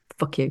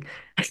 fuck you?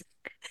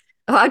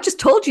 I just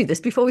told you this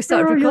before we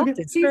started recording.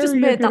 So you just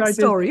Your made good that ideas.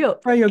 story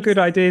up. Where your good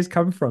ideas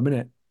come from,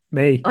 innit?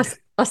 Me.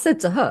 I said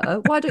to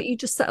her, why don't you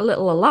just set a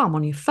little alarm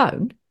on your phone,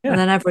 and Yeah.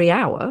 then every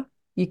hour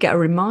you get a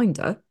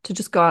reminder to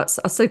just go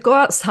outside. I said, go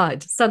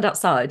outside, stand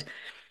outside.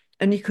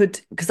 And you could,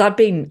 because I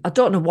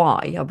don't know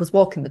why, I was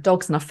walking the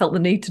dogs and I felt the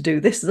need to do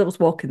this as I was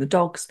walking the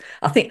dogs.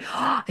 I think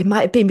it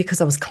might have been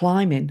because I was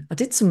climbing. I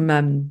did some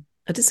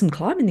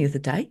climbing the other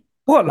day.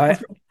 What, like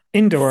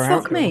indoor or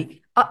Fuck outdoor?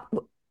 me.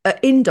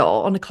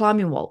 Indoor on a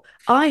climbing wall.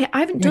 I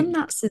haven't done Right.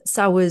 that since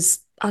I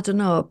was, I don't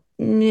know,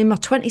 in my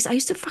 20s. I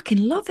used to fucking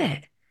love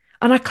it.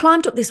 And I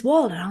climbed up this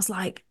wall and I was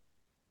like,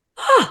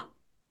 oh,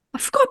 I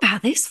forgot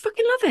about this.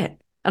 Fucking love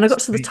it. And I got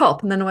to the Sweet.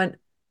 top and then I went,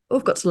 oh,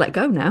 I've got to let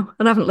go now.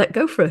 And I haven't let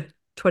go for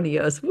 20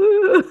 years.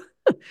 Woo.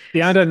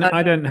 Yeah, I don't Uh,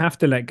 I don't have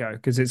to let go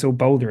because it's all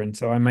bouldering,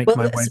 so I make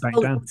my way back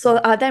down. so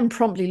I then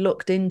promptly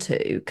looked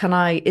into,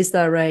 is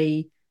there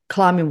a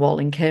climbing wall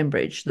in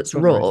Cambridge that's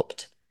God, there is.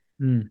 roped?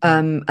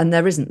 Mm. And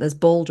there isn't, there's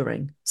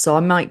bouldering. So I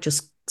might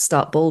just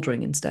start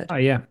bouldering instead. Oh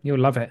yeah, you'll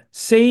love it.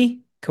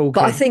 See? Cool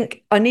But I kid.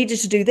 think I needed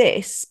to do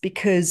this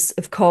because,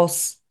 of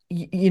course,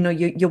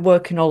 you're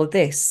working all of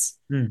this,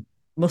 Mm.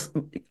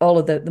 all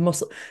of the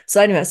muscle.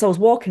 So anyway, so I was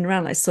walking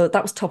around, like, so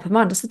that was top of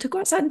mind. I said to go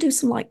outside and do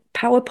some like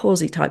power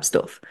posy type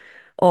stuff,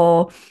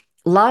 or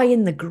lie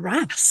in the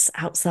grass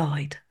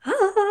outside.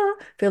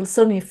 Feel the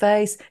sun in your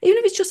face, even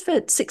if it's just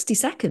for 60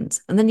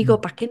 seconds, and then you go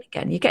Mm. back in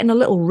again. You're getting a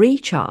little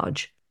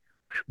recharge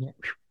Yeah.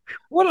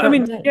 Well, I throughout the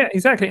mean, day. yeah,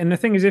 exactly. And the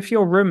thing is, if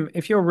your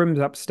room's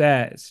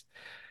upstairs,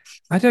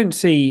 I don't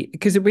see,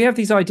 because we have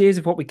these ideas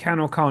of what we can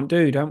or can't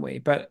do, don't we?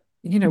 But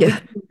Yeah.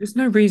 there's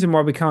no reason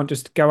why we can't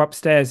just go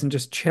upstairs and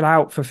just chill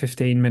out for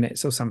 15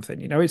 minutes or something.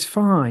 It's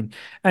fine.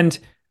 And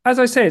as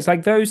I say, it's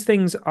like those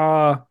things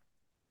are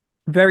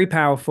very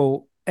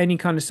powerful. any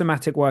kind of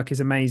somatic work is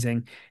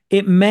amazing.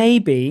 It may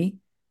be,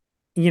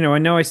 I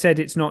know I said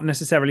it's not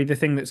necessarily the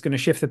thing that's going to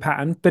shift the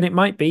pattern, but it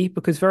might be,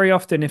 because very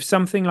often, if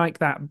something like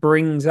that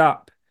brings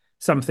up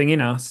something in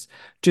us,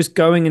 just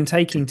going and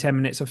taking 10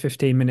 minutes or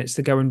 15 minutes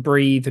to go and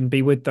breathe and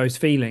be with those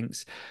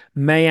feelings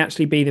may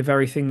actually be the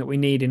very thing that we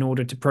need in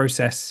order to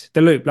process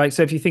the loop. Like,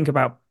 so if you think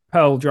about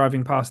Pearl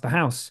driving past the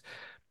house,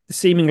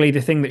 seemingly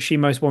the thing that she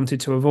most wanted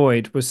to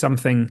avoid was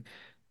something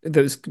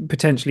that was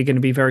potentially going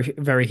to be very,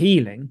 very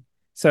healing.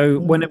 So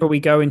Mm. whenever we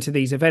go into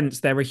these events,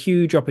 they're a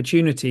huge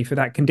opportunity for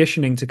that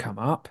conditioning to come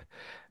up.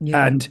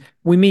 Yeah. And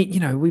we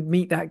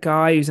meet that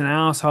guy who's an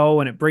asshole,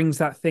 and it brings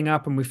that thing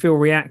up, and we feel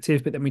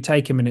reactive, but then we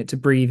take a minute to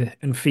breathe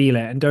and feel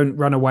it and don't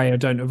run away or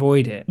don't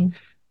avoid it. Mm.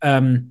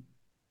 Um,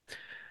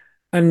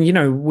 and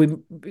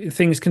we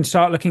things can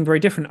start looking very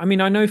different. I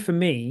mean, I know for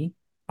me,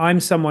 I'm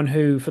someone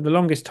who for the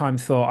longest time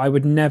thought I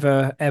would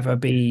never ever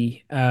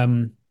be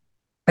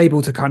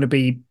able to kind of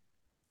be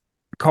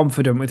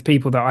confident with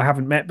people that I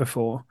haven't met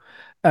before.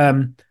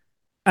 And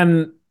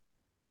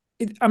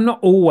I'm not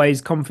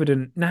always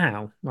confident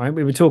now, right?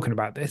 We were talking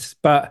about this,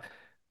 but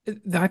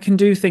I can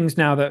do things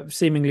now that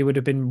seemingly would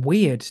have been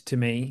weird to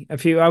me.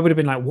 I would have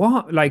been like,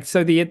 what? Like,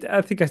 so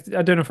I think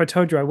I don't know if I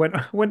told you, I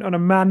went on a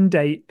man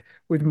date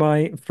with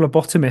my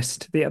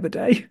phlebotomist the other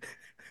day.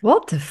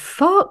 What the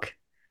fuck?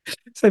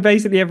 So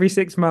basically, every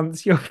 6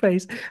 months,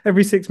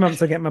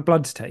 I get my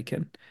bloods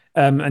taken,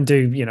 and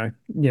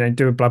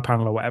do a blood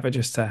panel or whatever,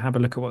 just to have a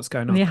look at what's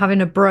going And on. you're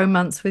having a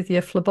bromance with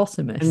your And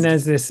phlebotomist?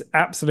 there's this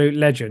absolute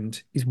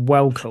legend. He's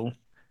well cool.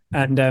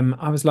 And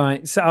I was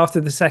like, so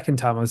after the second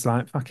time, I was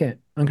like, fuck it.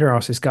 I'm going to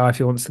ask this guy if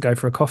he wants to go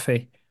for a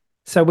coffee.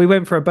 So we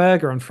went for a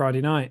burger on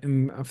Friday night,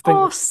 and I think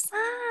Oh,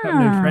 we've got a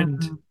new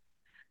friend. Sam.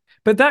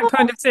 But that Oh,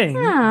 kind of thing,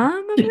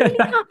 Sam, I'm yeah, really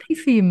happy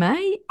for you,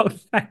 mate. oh,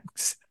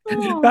 thanks.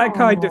 That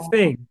kind of Oh,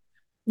 thing,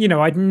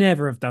 I'd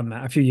never have done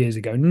that a few years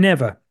ago.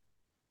 Never,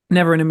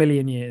 never in a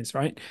million years,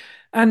 right?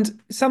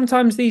 And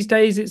sometimes these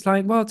days it's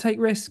like, well, take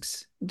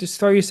risks, just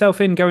throw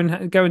yourself in, go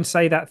and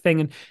say that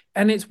thing.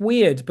 And it's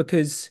weird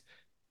because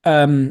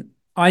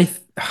I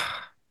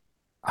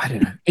I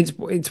don't know.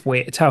 It's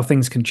weird. It's how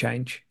things can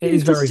change. It you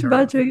is very, just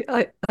very weird. imagine.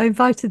 I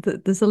invited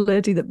that. There's a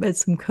lady that made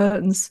some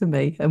curtains for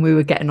me, and we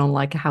were getting on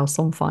like a house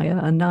on fire.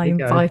 And I There you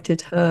go.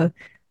 invited her.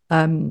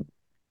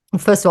 Well,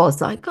 first of all, I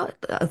was like, God,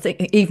 I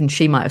think even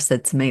she might have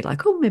said to me,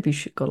 like, oh, maybe you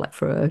should go like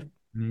for a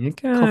There you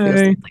coffee or go.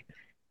 something.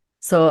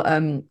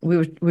 So we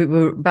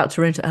were about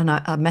to arrange it, and I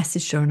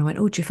messaged her and I went,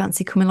 "Oh, do you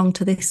fancy coming along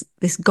to this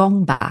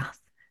gong bath?"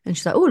 And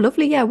she's like, "Oh,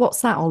 lovely, yeah.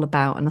 What's that all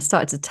about?" And I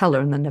started to tell her,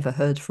 and then never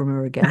heard from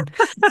her again.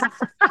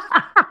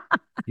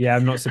 Yeah,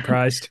 I'm not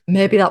surprised.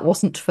 Maybe that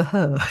wasn't for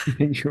her. You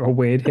think you're a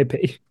weird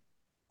hippie.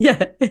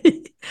 Yeah.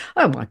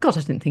 Oh my God,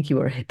 I didn't think you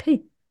were a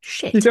hippie.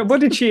 Shit.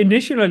 What did she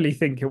initially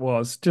think it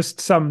was? Just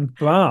some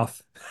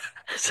bath.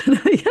 So,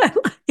 yeah,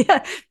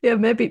 yeah, yeah.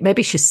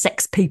 Maybe she's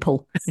sex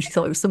people, and she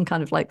thought it was some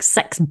kind of like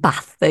sex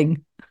bath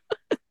thing.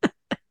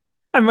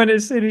 And when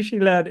as soon as she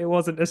learned it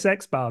wasn't a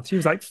sex bath, she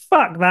was like,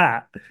 "Fuck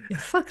that." Yeah,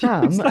 fuck She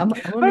that. was like, I'm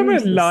only "I'm gonna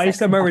into the lie sex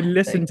somewhere and bath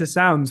listen thing. to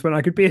sounds when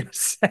I could be in a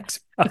sex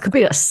It bath." could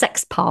be a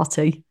sex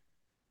party.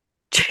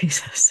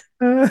 Jesus.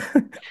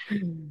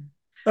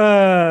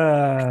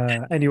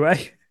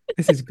 Anyway,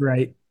 this is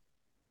great.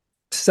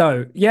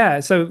 So yeah,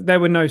 so there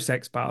were no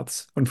sex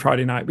baths on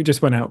Friday night. We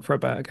just went out for a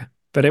burger.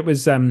 But it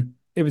was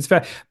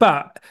fair.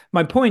 But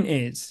my point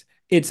is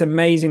it's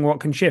amazing what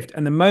can shift.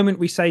 And the moment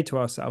we say to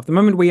ourselves, the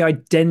moment we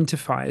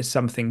identify as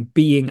something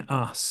being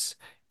us,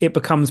 it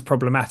becomes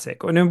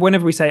problematic. And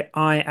whenever we say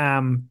I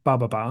am blah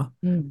blah blah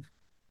Mm.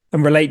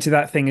 and relate to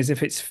that thing as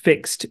if it's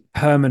fixed,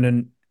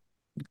 permanent,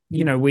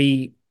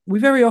 we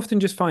very often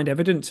just find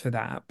evidence for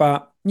that,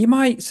 but you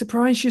might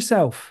surprise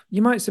yourself.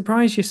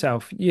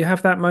 You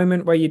have that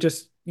moment where you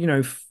just,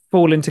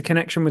 fall into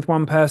connection with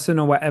one person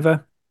or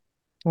whatever.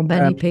 Or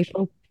many Um,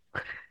 people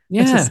at a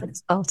yeah,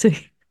 sex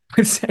party.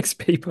 with sex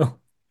people.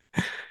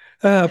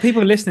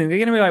 People listening, they're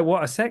going to be like,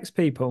 what are sex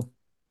people?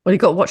 Well, you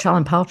got to watch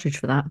Alan Partridge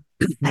for that.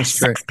 They're That's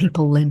true. sex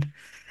people, Lynn.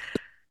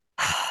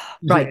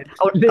 Right. Lynn.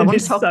 I Lynn want to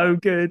is talk so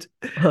good.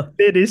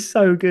 Lynn is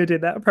so good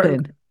in that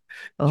program. Lynn.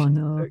 Oh She's so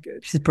no,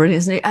 good. she's brilliant,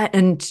 isn't she?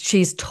 And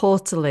she's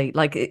totally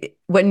like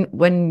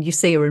when you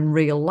see her in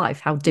real life,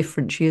 how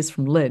different she is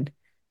from Lynn.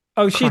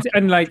 Oh, she's Cracking.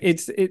 and like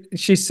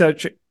she's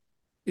such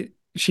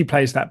she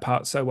plays that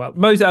part so well.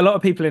 A lot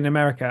of people in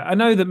America. I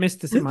know that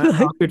our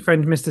Like, good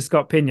friend Mr.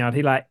 Scott Pinyard,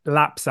 he like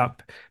laps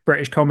up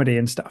British comedy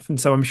and stuff, and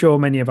so I'm sure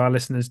many of our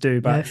listeners do. yeah,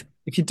 But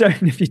if you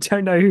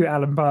don't know who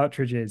Alan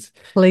Partridge is,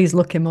 please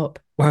look him up.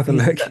 well, have a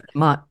He's look.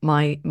 my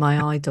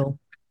idol.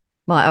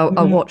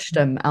 I watched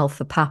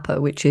Alpha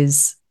Papa, which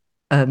is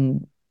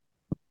um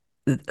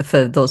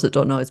for those that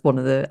don't know, it's one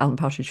of the Alan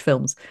Partridge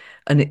films,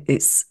 and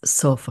it's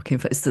so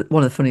fucking. It's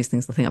one of the funniest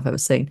things I think I've ever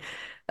seen,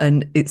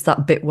 and it's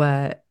that bit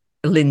where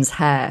Lynn's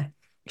hair,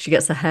 she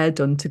gets her hair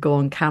done to go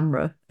on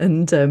camera,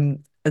 and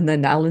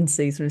then Alan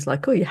sees her and he's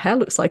like, "Oh, your hair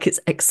looks like it's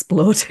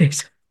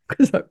exploded."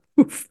 Because like,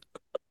 oof.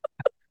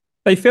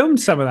 They filmed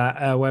some of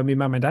that where my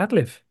mum and dad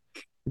live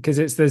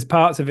because there's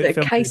parts of it At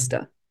filmed.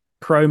 Caister.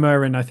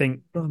 Chroma, and I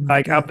think Oh my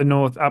like God.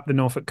 up the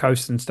Norfolk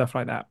coast and stuff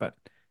like that. But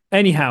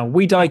anyhow,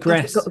 we Oh God, we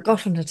digress.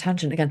 got on a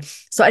tangent again.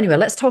 So anyway,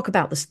 let's talk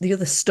about the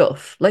other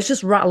stuff. Let's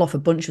just rattle off a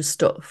bunch of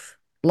stuff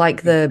like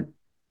Yeah. the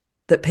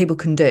that people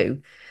can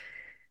do.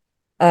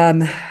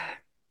 Um,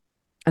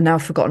 and now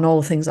I've forgotten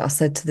all the things that I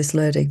said to this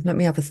lady. Let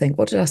me have a think.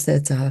 What did I say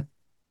to her?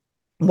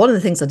 One of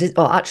the things I did,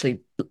 oh,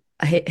 actually,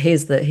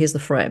 here's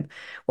the frame.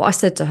 What I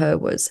said to her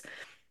was,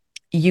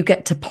 you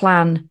get to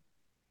plan,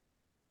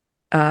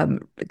 kind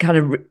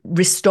of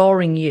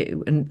restoring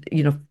you,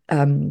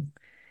 and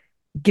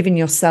giving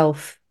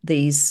yourself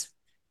these,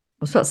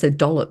 I was about to say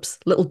dollops,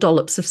 little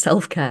dollops of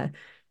self care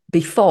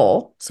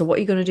before. So, what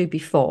are you going to do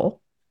before?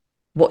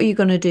 What are you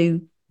going to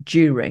do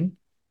during?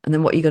 And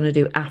then what are you going to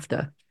do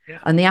after? Yeah.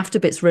 And the after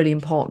bit's really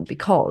important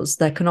because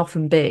there can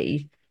often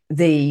be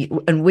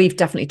and we've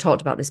definitely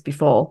talked about this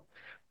before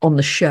on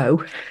the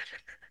show.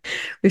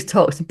 We've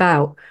talked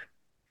about,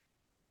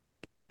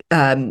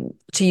 to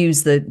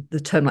use the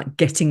term like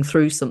getting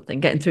through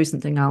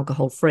something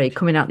alcohol free,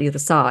 coming out the other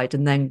side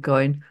and then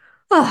going,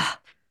 ah,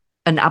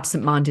 and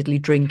absent-mindedly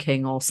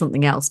drinking or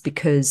something else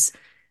because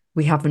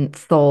we haven't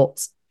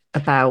thought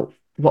about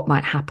what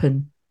might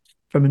happen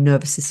from a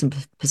nervous system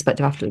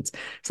perspective afterwards.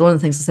 So one of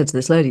the things I said to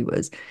this lady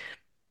was,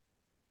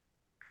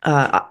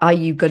 are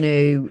you going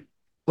to,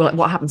 well, like,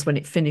 what happens when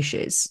it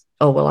finishes?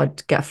 Oh, well,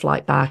 I'd get a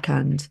flight back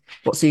and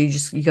what, so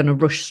you're going to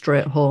rush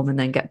straight home and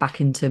then get back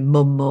into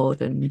mum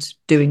mode and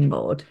doing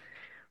mode.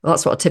 Well,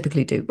 that's what I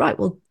typically do. Right.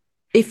 Well,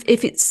 if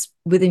it's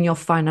within your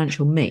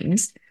financial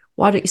means,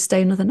 why don't you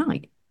stay another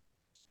night?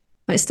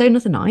 Like, stay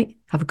another night,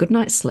 have a good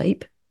night's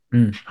sleep,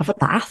 Mm. have a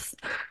bath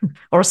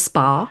or a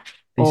spa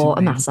or Decent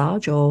a meal.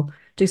 massage or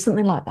do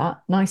something like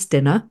that, nice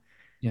dinner,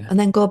 Yeah. and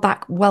then go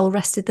back well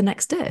rested the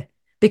next day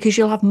because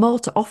you'll have more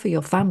to offer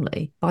your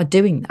family by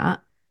doing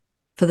that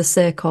for the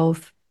sake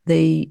of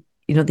the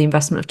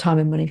investment of time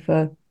and money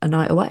for a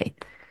night away.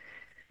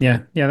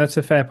 Yeah, yeah, that's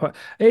a fair point.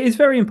 It is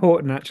very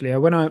important, actually.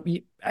 When I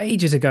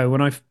ages ago,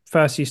 when I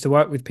first used to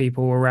work with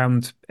people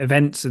around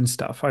events and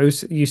stuff, I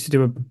used to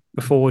do a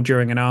before,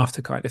 during, and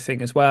after kind of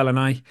thing as well.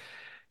 And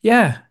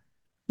yeah,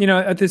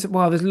 there's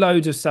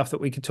loads of stuff that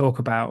we could talk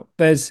about.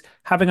 There's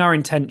having our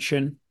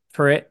intention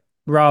for it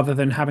rather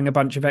than having a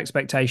bunch of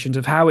expectations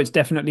of how it's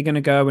definitely going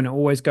to go and it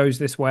always goes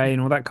this way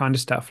and all that kind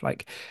of stuff.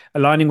 Like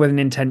aligning with an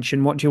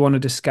intention. What do you want to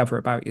discover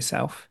about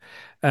yourself?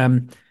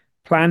 Um,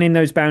 Planning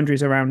those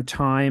boundaries around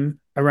time,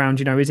 around,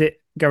 is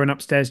it going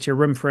upstairs to your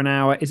room for an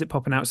hour? Is it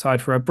popping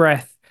outside for a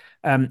breath?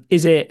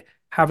 Is it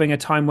having a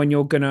time when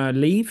you're going to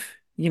leave?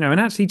 And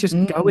actually just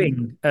Mm,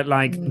 going at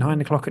like mm.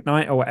 9 o'clock at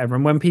night or whatever.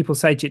 And when people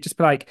say to you, just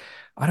be like,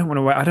 I don't want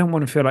to wait. I don't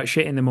want to feel like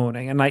shit in the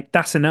morning. And like,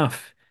 that's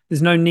enough.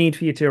 There's no need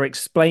for you to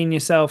explain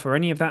yourself or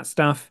any of that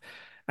stuff.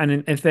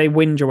 And if they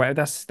whinge or whatever,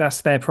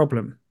 that's their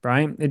problem,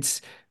 right?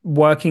 It's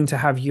working to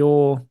have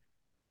your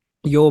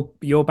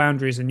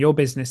boundaries and your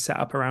business set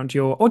up around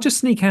or just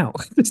sneak out.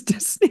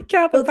 just sneak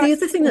out the Well, the back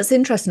other thing door. that's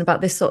interesting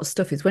about this sort of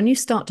stuff is when you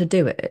start to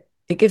do it,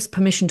 it gives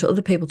permission to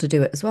other people to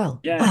do it as well. Oh,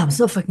 Yeah. I'm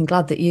so fucking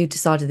glad that you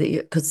decided that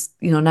because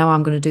now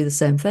I'm going to do the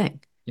same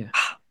thing. Yeah.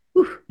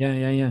 Whew. Yeah.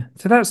 Yeah. Yeah.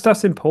 So that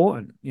stuff's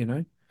important.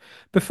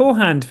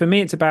 Beforehand, for me,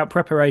 it's about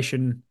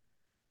preparation.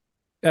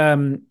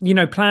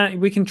 Plan,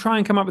 we can try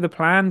and come up with a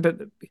plan, but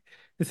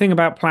the thing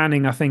about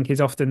planning, I think,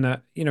 is often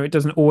that, it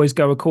doesn't always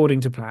go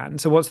according to plan.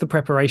 So what's the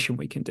preparation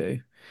we can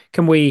do?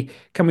 Can we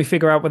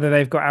figure out whether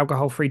they've got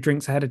alcohol-free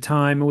drinks ahead of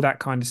time, all that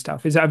kind of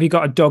stuff? Have you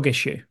got a dog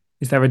issue?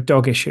 Is there a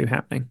dog issue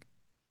happening?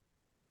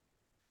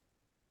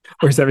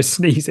 Or is there a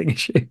sneezing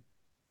issue?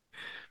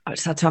 I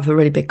just had to have a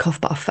really big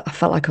cough, but I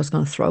felt like I was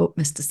going to throw up,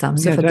 Mr. Sam. Oh,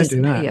 So yeah, if I don't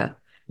do that. disappear,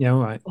 Yeah,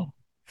 all right. oh,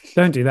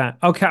 Don't do that.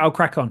 Okay, I'll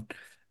crack on.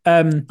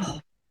 Um, oh,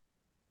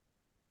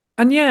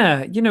 and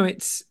yeah,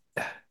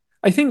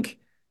 I think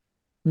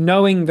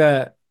knowing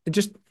that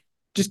just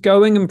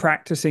going and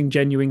practicing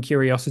genuine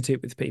curiosity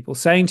with people,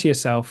 saying to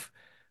yourself,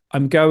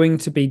 I'm going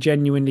to be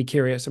genuinely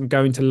curious. I'm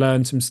going to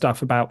learn some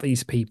stuff about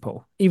these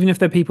people, even if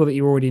they're people that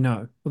you already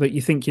know or that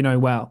you think you know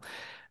well,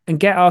 and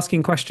get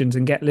asking questions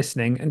and get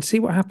listening and see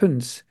what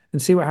happens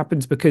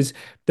because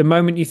the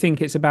moment you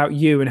think it's about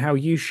you and how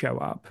you show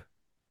up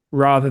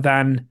rather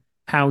than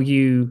how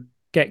you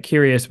get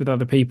curious with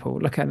other people.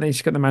 Look at this,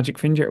 she's got the magic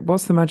finger.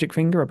 What's the magic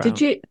finger did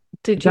about? you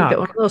did you get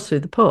one Duck. of those through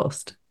the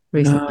post No.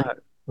 recently?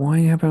 Why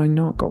have I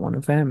not got one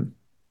of them?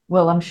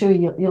 Well, I'm sure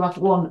you'll have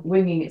one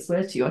winging its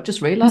way to you. I just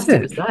Is realised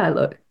it was it? there.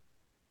 Look.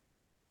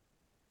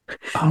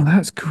 Oh,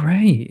 that's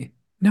great.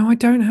 No, I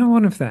don't have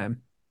one of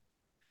them.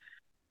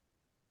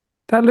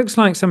 That looks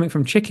like something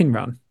from Chicken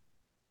Run.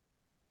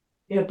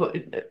 Yeah, but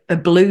a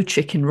blue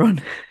chicken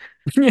run.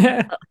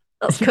 Yeah.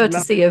 That's Love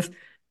courtesy it. of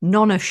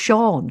Nonna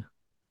Sean.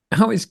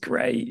 Oh, it's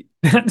great.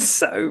 That's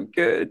so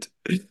good.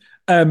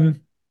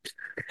 Um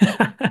It's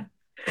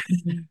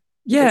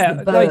the yeah,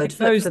 bird. like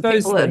For, those for those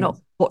people that are not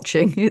things.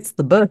 watching, it's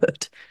the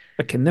bird.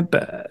 Look in the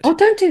bird. Oh,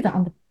 don't do that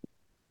on the.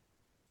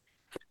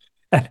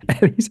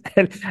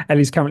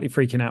 Ellie's currently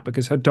freaking out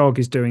because her dog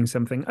is doing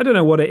something. I don't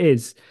know what it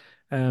is.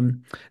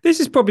 This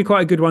is probably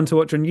quite a good one to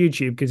watch on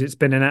YouTube because it's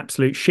been an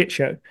absolute shit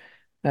show.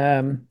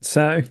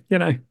 So,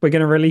 we're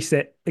going to release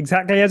it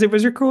exactly as it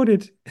was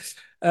recorded.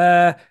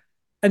 Uh,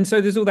 and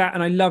so there's all that.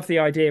 And I love the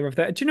idea of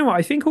that. Do you know what?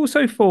 I think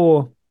also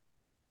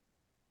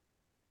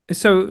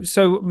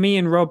so me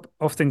and Rob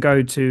often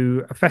go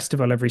to a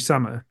festival every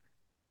summer.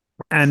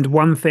 And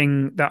one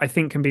thing that I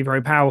think can be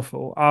very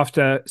powerful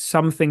after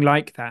something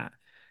like that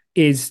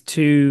is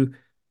to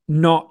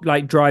not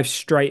like drive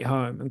straight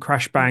home and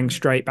crash bang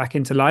straight back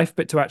into life,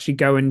 but to actually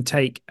go and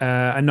take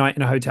a night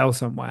in a hotel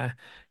somewhere.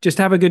 Just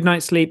have a good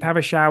night's sleep, have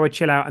a shower,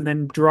 chill out, and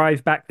then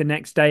drive back the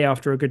next day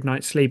after a good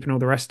night's sleep and all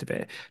the rest of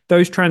it.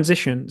 Those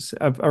transitions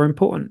are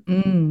important. Big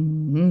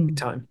Mm.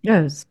 time.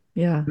 Yes,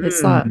 yeah.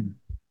 It's Mm.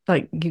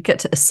 like you get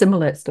to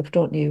assimilate stuff,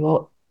 don't you?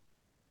 What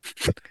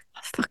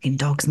fucking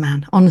dogs,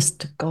 man.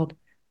 Honest to God.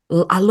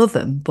 I love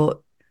them,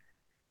 but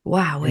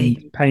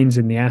wowee. Pains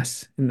in the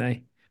ass, isn't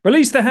they?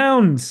 Release the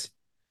hounds.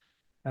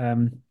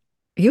 Um,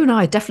 You and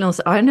I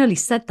definitely, I nearly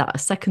said that a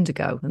second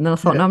ago. And then I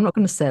thought, yeah. no, I'm not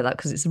going to say that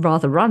because it's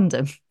rather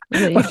random.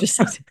 And then you've just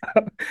said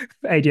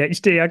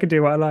ADHD, I can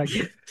do what I like.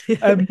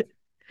 it. Um,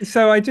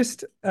 so I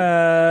just,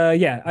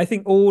 yeah, I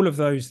think all of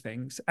those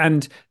things,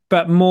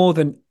 but more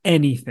than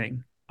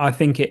anything, I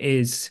think it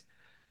is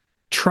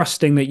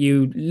trusting that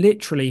you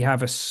literally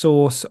have a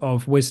source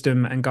of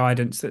wisdom and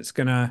guidance that's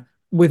gonna,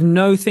 with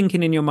no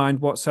thinking in your mind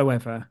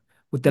whatsoever,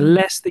 with the Mm,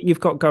 less that you've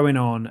got going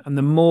on, and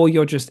the more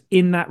you're just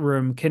in that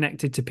room,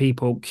 connected to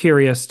people,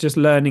 curious, just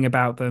learning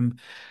about them,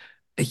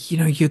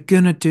 you're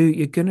gonna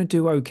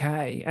do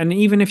okay. And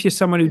even if you're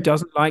someone who yeah.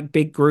 doesn't like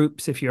big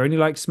groups, if you only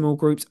like small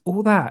groups,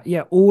 all that,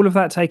 yeah, all of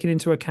that taken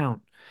into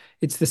account,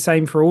 it's the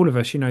same for all of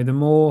us. The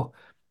more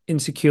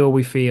insecure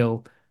we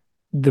feel,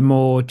 the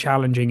more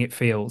challenging it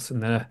feels,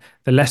 and the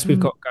less we've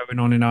Mm, got going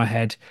on in our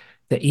head,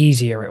 the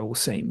easier it all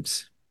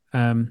seems.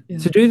 yeah.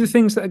 To do the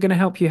things that are going to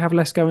help you have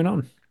less going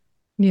on.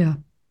 Yeah.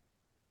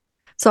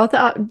 So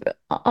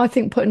I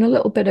think putting a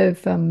little bit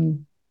of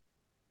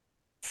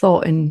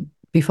thought in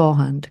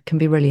beforehand can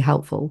be really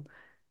helpful.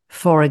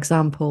 For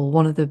example,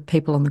 one of the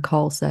people on the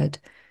call said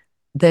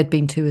they'd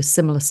been to a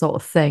similar sort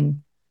of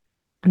thing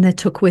and they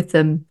took with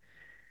them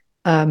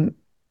um,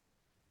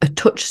 a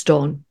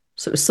touchstone.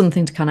 So it was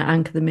something to kind of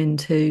anchor them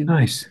into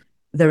Nice.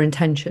 their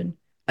intention.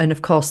 And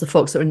of course, the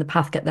folks that are in the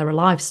path get their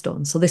alive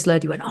stone. So this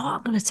lady went, "Oh,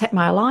 I'm going to take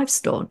my alive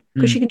stone,"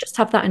 because she Mm. can just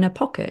have that in her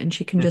pocket and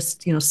she can Yeah.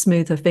 just,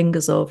 smooth her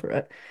fingers over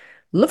it.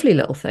 Lovely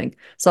little thing.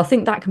 So I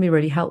think that can be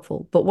really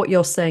helpful. But what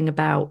you're saying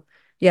about,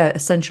 yeah,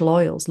 essential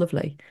oils,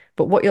 lovely.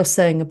 But what you're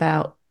saying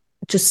about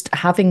just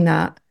having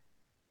that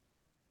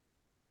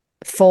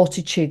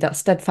fortitude, that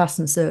steadfast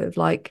and serve,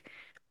 like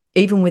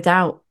even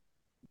without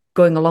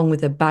going along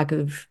with a bag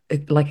of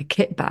like a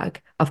kit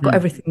bag, I've got Mm.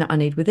 everything that I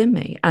need within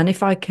me. And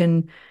if I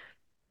can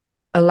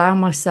allow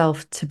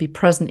myself to be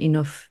present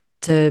enough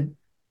to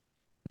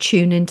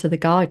tune into the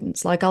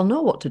guidance, like I'll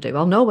know what to do.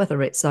 I'll know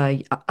whether it's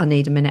I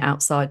need a minute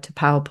outside to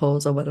power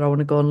pause, or whether I want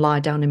to go and lie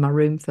down in my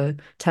room for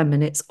 10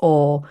 minutes,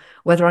 or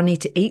whether I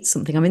need to eat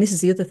something. I mean, this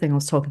is the other thing I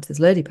was talking to this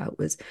lady about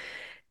was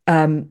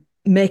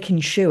making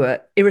sure,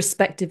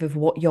 irrespective of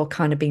what you're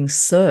kind of being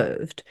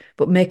served,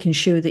 but making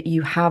sure that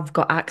you have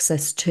got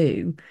access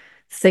to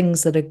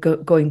things that are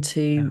going Yeah.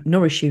 to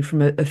nourish you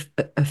from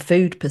a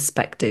food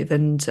perspective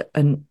and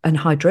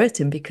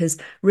hydrating, because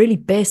really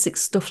basic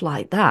stuff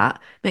like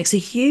that makes a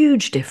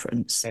huge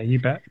difference. Yeah, you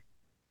bet.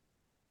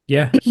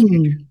 Yeah.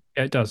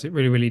 Yeah, it does. It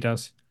really, really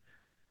does.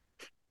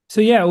 So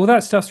yeah, all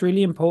that stuff's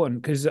really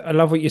important because I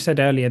love what you said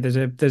earlier.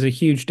 There's a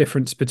huge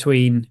difference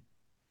between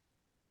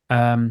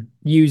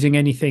using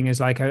anything as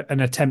like an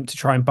attempt to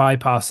try and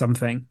bypass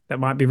something that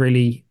might be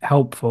really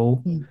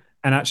helpful, Mm.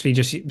 and actually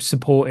just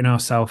supporting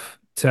ourselves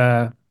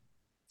to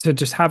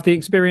just have the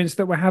experience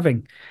that we're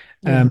having.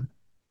 Yeah.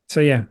 So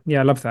yeah,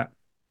 yeah, I love that. Mm.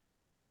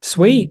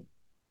 Sweet.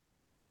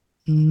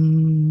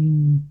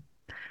 Mm.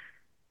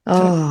 So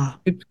Oh,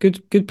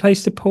 good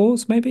place to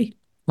pause, maybe.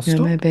 I'll yeah,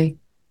 stop.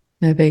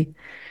 maybe.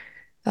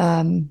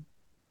 Um,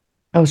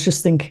 I was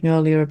just thinking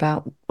earlier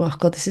about, oh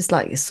God, this is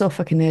like, it's so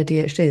fucking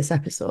ADHD, this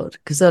episode.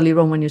 Because earlier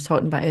on, when you were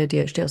talking about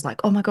ADHD, I was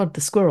like, oh my God,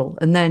 the squirrel.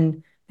 And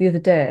then the other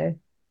day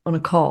on a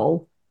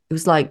call, it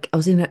was like I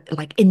was in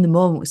the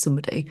moment with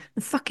somebody.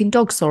 The fucking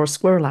dog saw a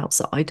squirrel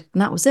outside,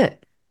 and that was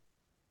it.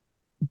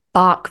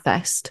 Bark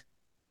fest.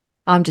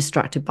 I'm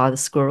distracted by the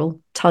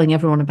squirrel, telling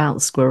everyone about the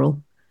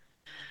squirrel.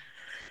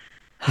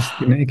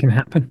 It can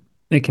happen.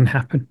 It can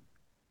happen.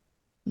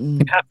 It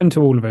can Mm. happen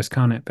to all of us,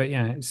 can't it? But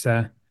yeah, it's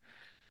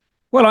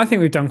well, I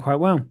think we've done quite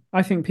well.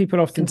 I think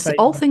people often say,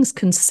 All things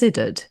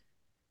considered,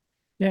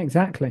 yeah,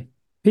 exactly.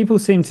 People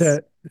seem it's,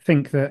 to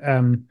think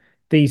that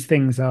these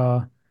things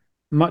are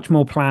much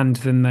more planned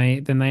than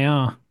they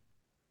are.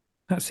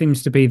 That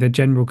seems to be the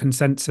general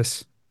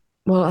consensus.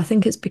 well, I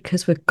think it's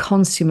because we're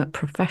consummate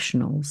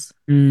professionals.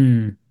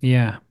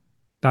 Yeah,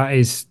 that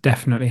is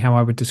definitely how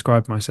I would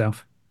describe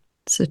myself.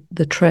 It's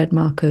the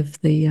trademark of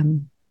the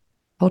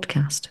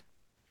podcast.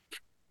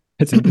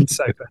 Isn't it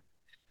sober?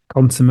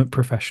 Consummate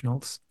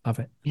professionals. Love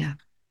it. Yeah.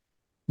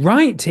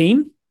 Right,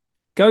 team,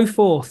 go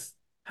forth.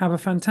 Have a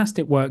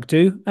fantastic work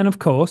do. And of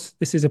course,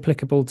 this is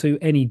applicable to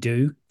any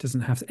do,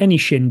 doesn't have to, any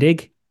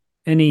shindig.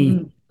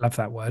 Love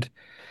that word.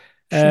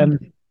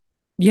 Shindy.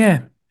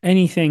 Yeah,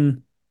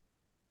 anything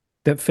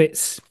that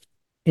fits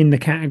in the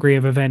category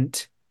of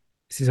event.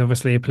 This is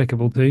obviously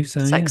applicable to.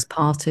 So yeah, Sex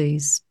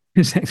parties,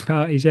 sex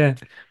parties. Yeah,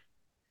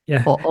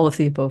 yeah. or all of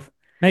the above.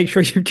 Make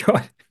sure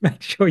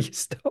you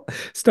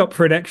stop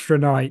for an extra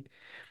night.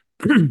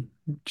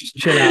 Just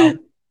chill out.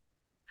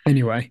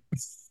 Anyway,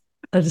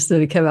 I just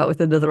nearly came out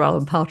with another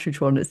Alan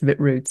Partridge one. It's a bit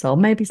rude, so I'll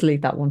maybe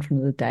leave that one for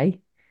another day.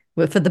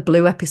 But for the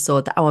Blue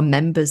episode that our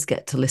members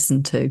get to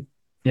listen to.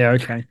 yeah,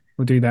 okay,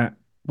 we'll do that.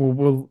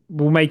 We'll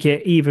make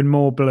it even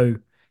more blue.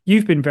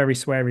 You've been very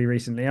sweary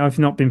recently. I've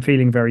not been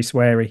feeling very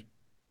sweary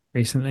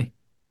recently.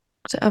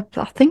 So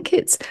I think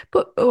it's,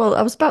 but well,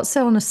 I was about to say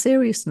on a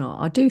serious note,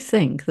 I do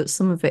think that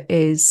some of it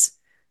is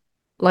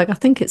like, I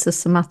think it's a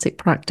somatic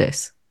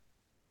practice.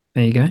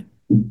 There you go.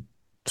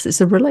 So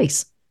it's a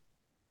release.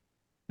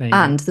 There you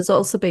And go. there's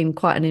also been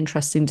quite an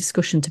interesting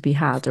discussion to be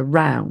had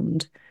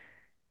around,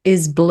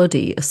 is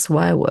bloody a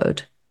swear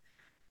word?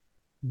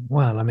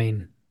 Well, I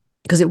mean,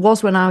 Because it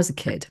was when I was a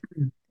kid.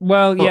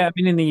 well, But yeah, I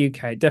mean, in the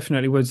UK, it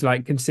definitely was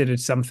like considered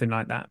something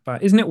like that.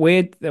 But isn't it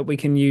weird that we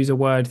can use a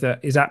word that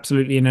is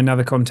absolutely in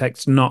another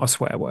context not a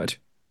swear word?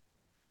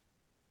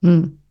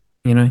 mm,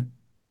 You know?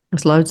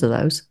 there's loads of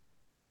those.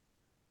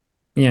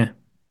 Yeah.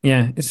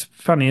 Yeah. It's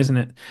funny, isn't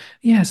it?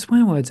 Yeah,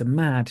 swear words are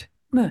mad.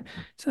 No,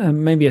 it's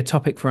maybe a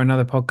topic for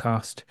another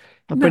podcast.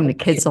 I Isn't that bring the weird?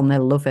 kids on,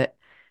 they'll love it.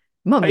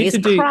 I Mummy, used is to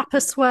do, crap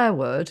a swear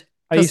word?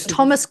 I Because used to,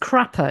 Thomas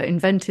Crapper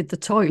invented the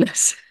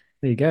toilet.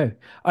 there you go.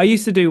 I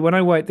used to do when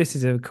I worked, this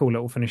is a cool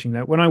little finishing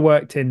note. When I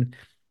worked in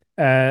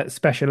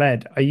special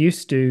ed, I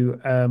used to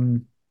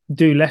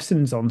do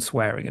lessons on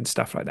swearing and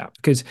stuff like that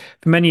because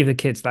for many of the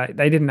kids, like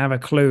they didn't have a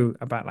clue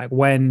about like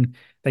when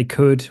they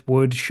could,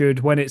 would,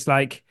 should, when it's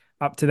like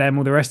up to them,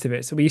 all the rest of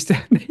it. So we used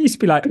to they used to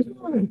be like,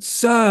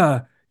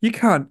 "Sir, you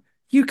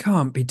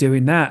can't be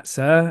doing that,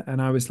 sir."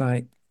 And I was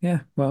like,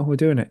 "Yeah, well, we're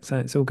doing it, so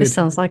it's all This good."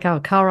 sounds like our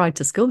car ride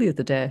to school the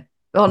other day.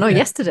 Oh no, Yeah.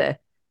 yesterday.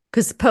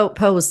 Because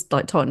Pearl was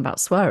like talking about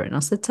swearing. I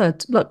said to her,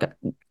 look,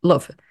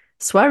 love,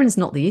 swearing's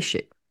not the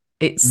issue.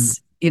 Mm.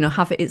 It's,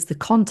 it's the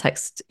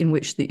context in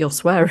which that you're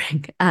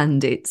swearing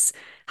and it's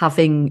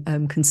having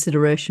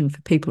consideration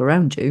for people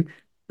around you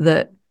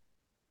that,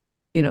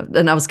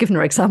 and I was giving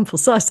her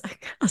examples. So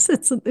I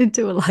said something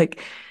to her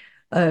like,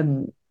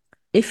 um,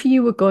 if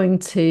you were going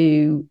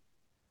to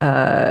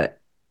uh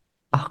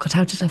oh God,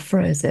 how did I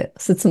phrase it? I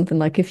said something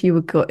like if you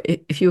were going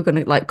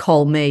to like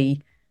call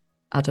me,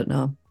 I don't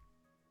know,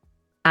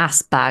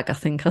 ass bag, I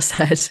think I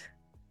said,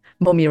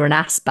 Mum, you're an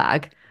ass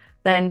bag,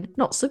 then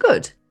not so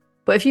good.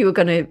 But if you were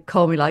going to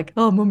call me like,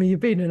 oh, Mummy, you've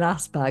been an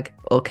ass bag,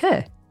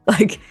 okay.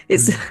 Like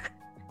it's Mm.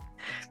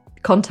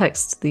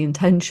 context, the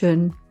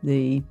intention,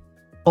 the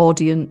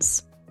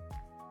audience.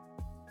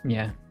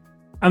 Yeah.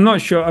 I'm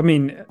not sure. I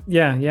mean,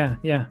 yeah,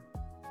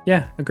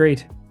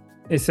 agreed.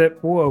 It's a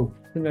whoa.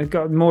 I've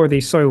got more of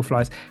these soil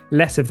flies.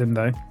 Less of them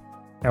though.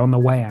 They're on the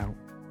way out.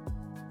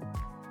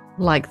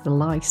 Like the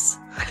lice,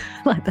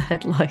 like the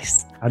head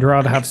lice. I'd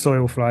rather have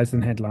soil flies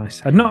than head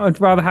lice.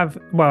 I'd rather have,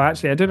 well,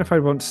 actually, I don't know if I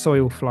want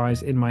soil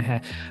flies in my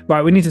hair.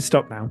 Right, we need to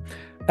stop now.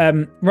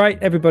 Right,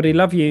 everybody,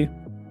 love you.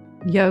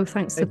 Yo,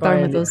 thanks Say for bye,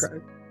 bearing with Ellie us.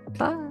 Crow.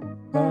 Bye.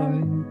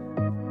 Bye.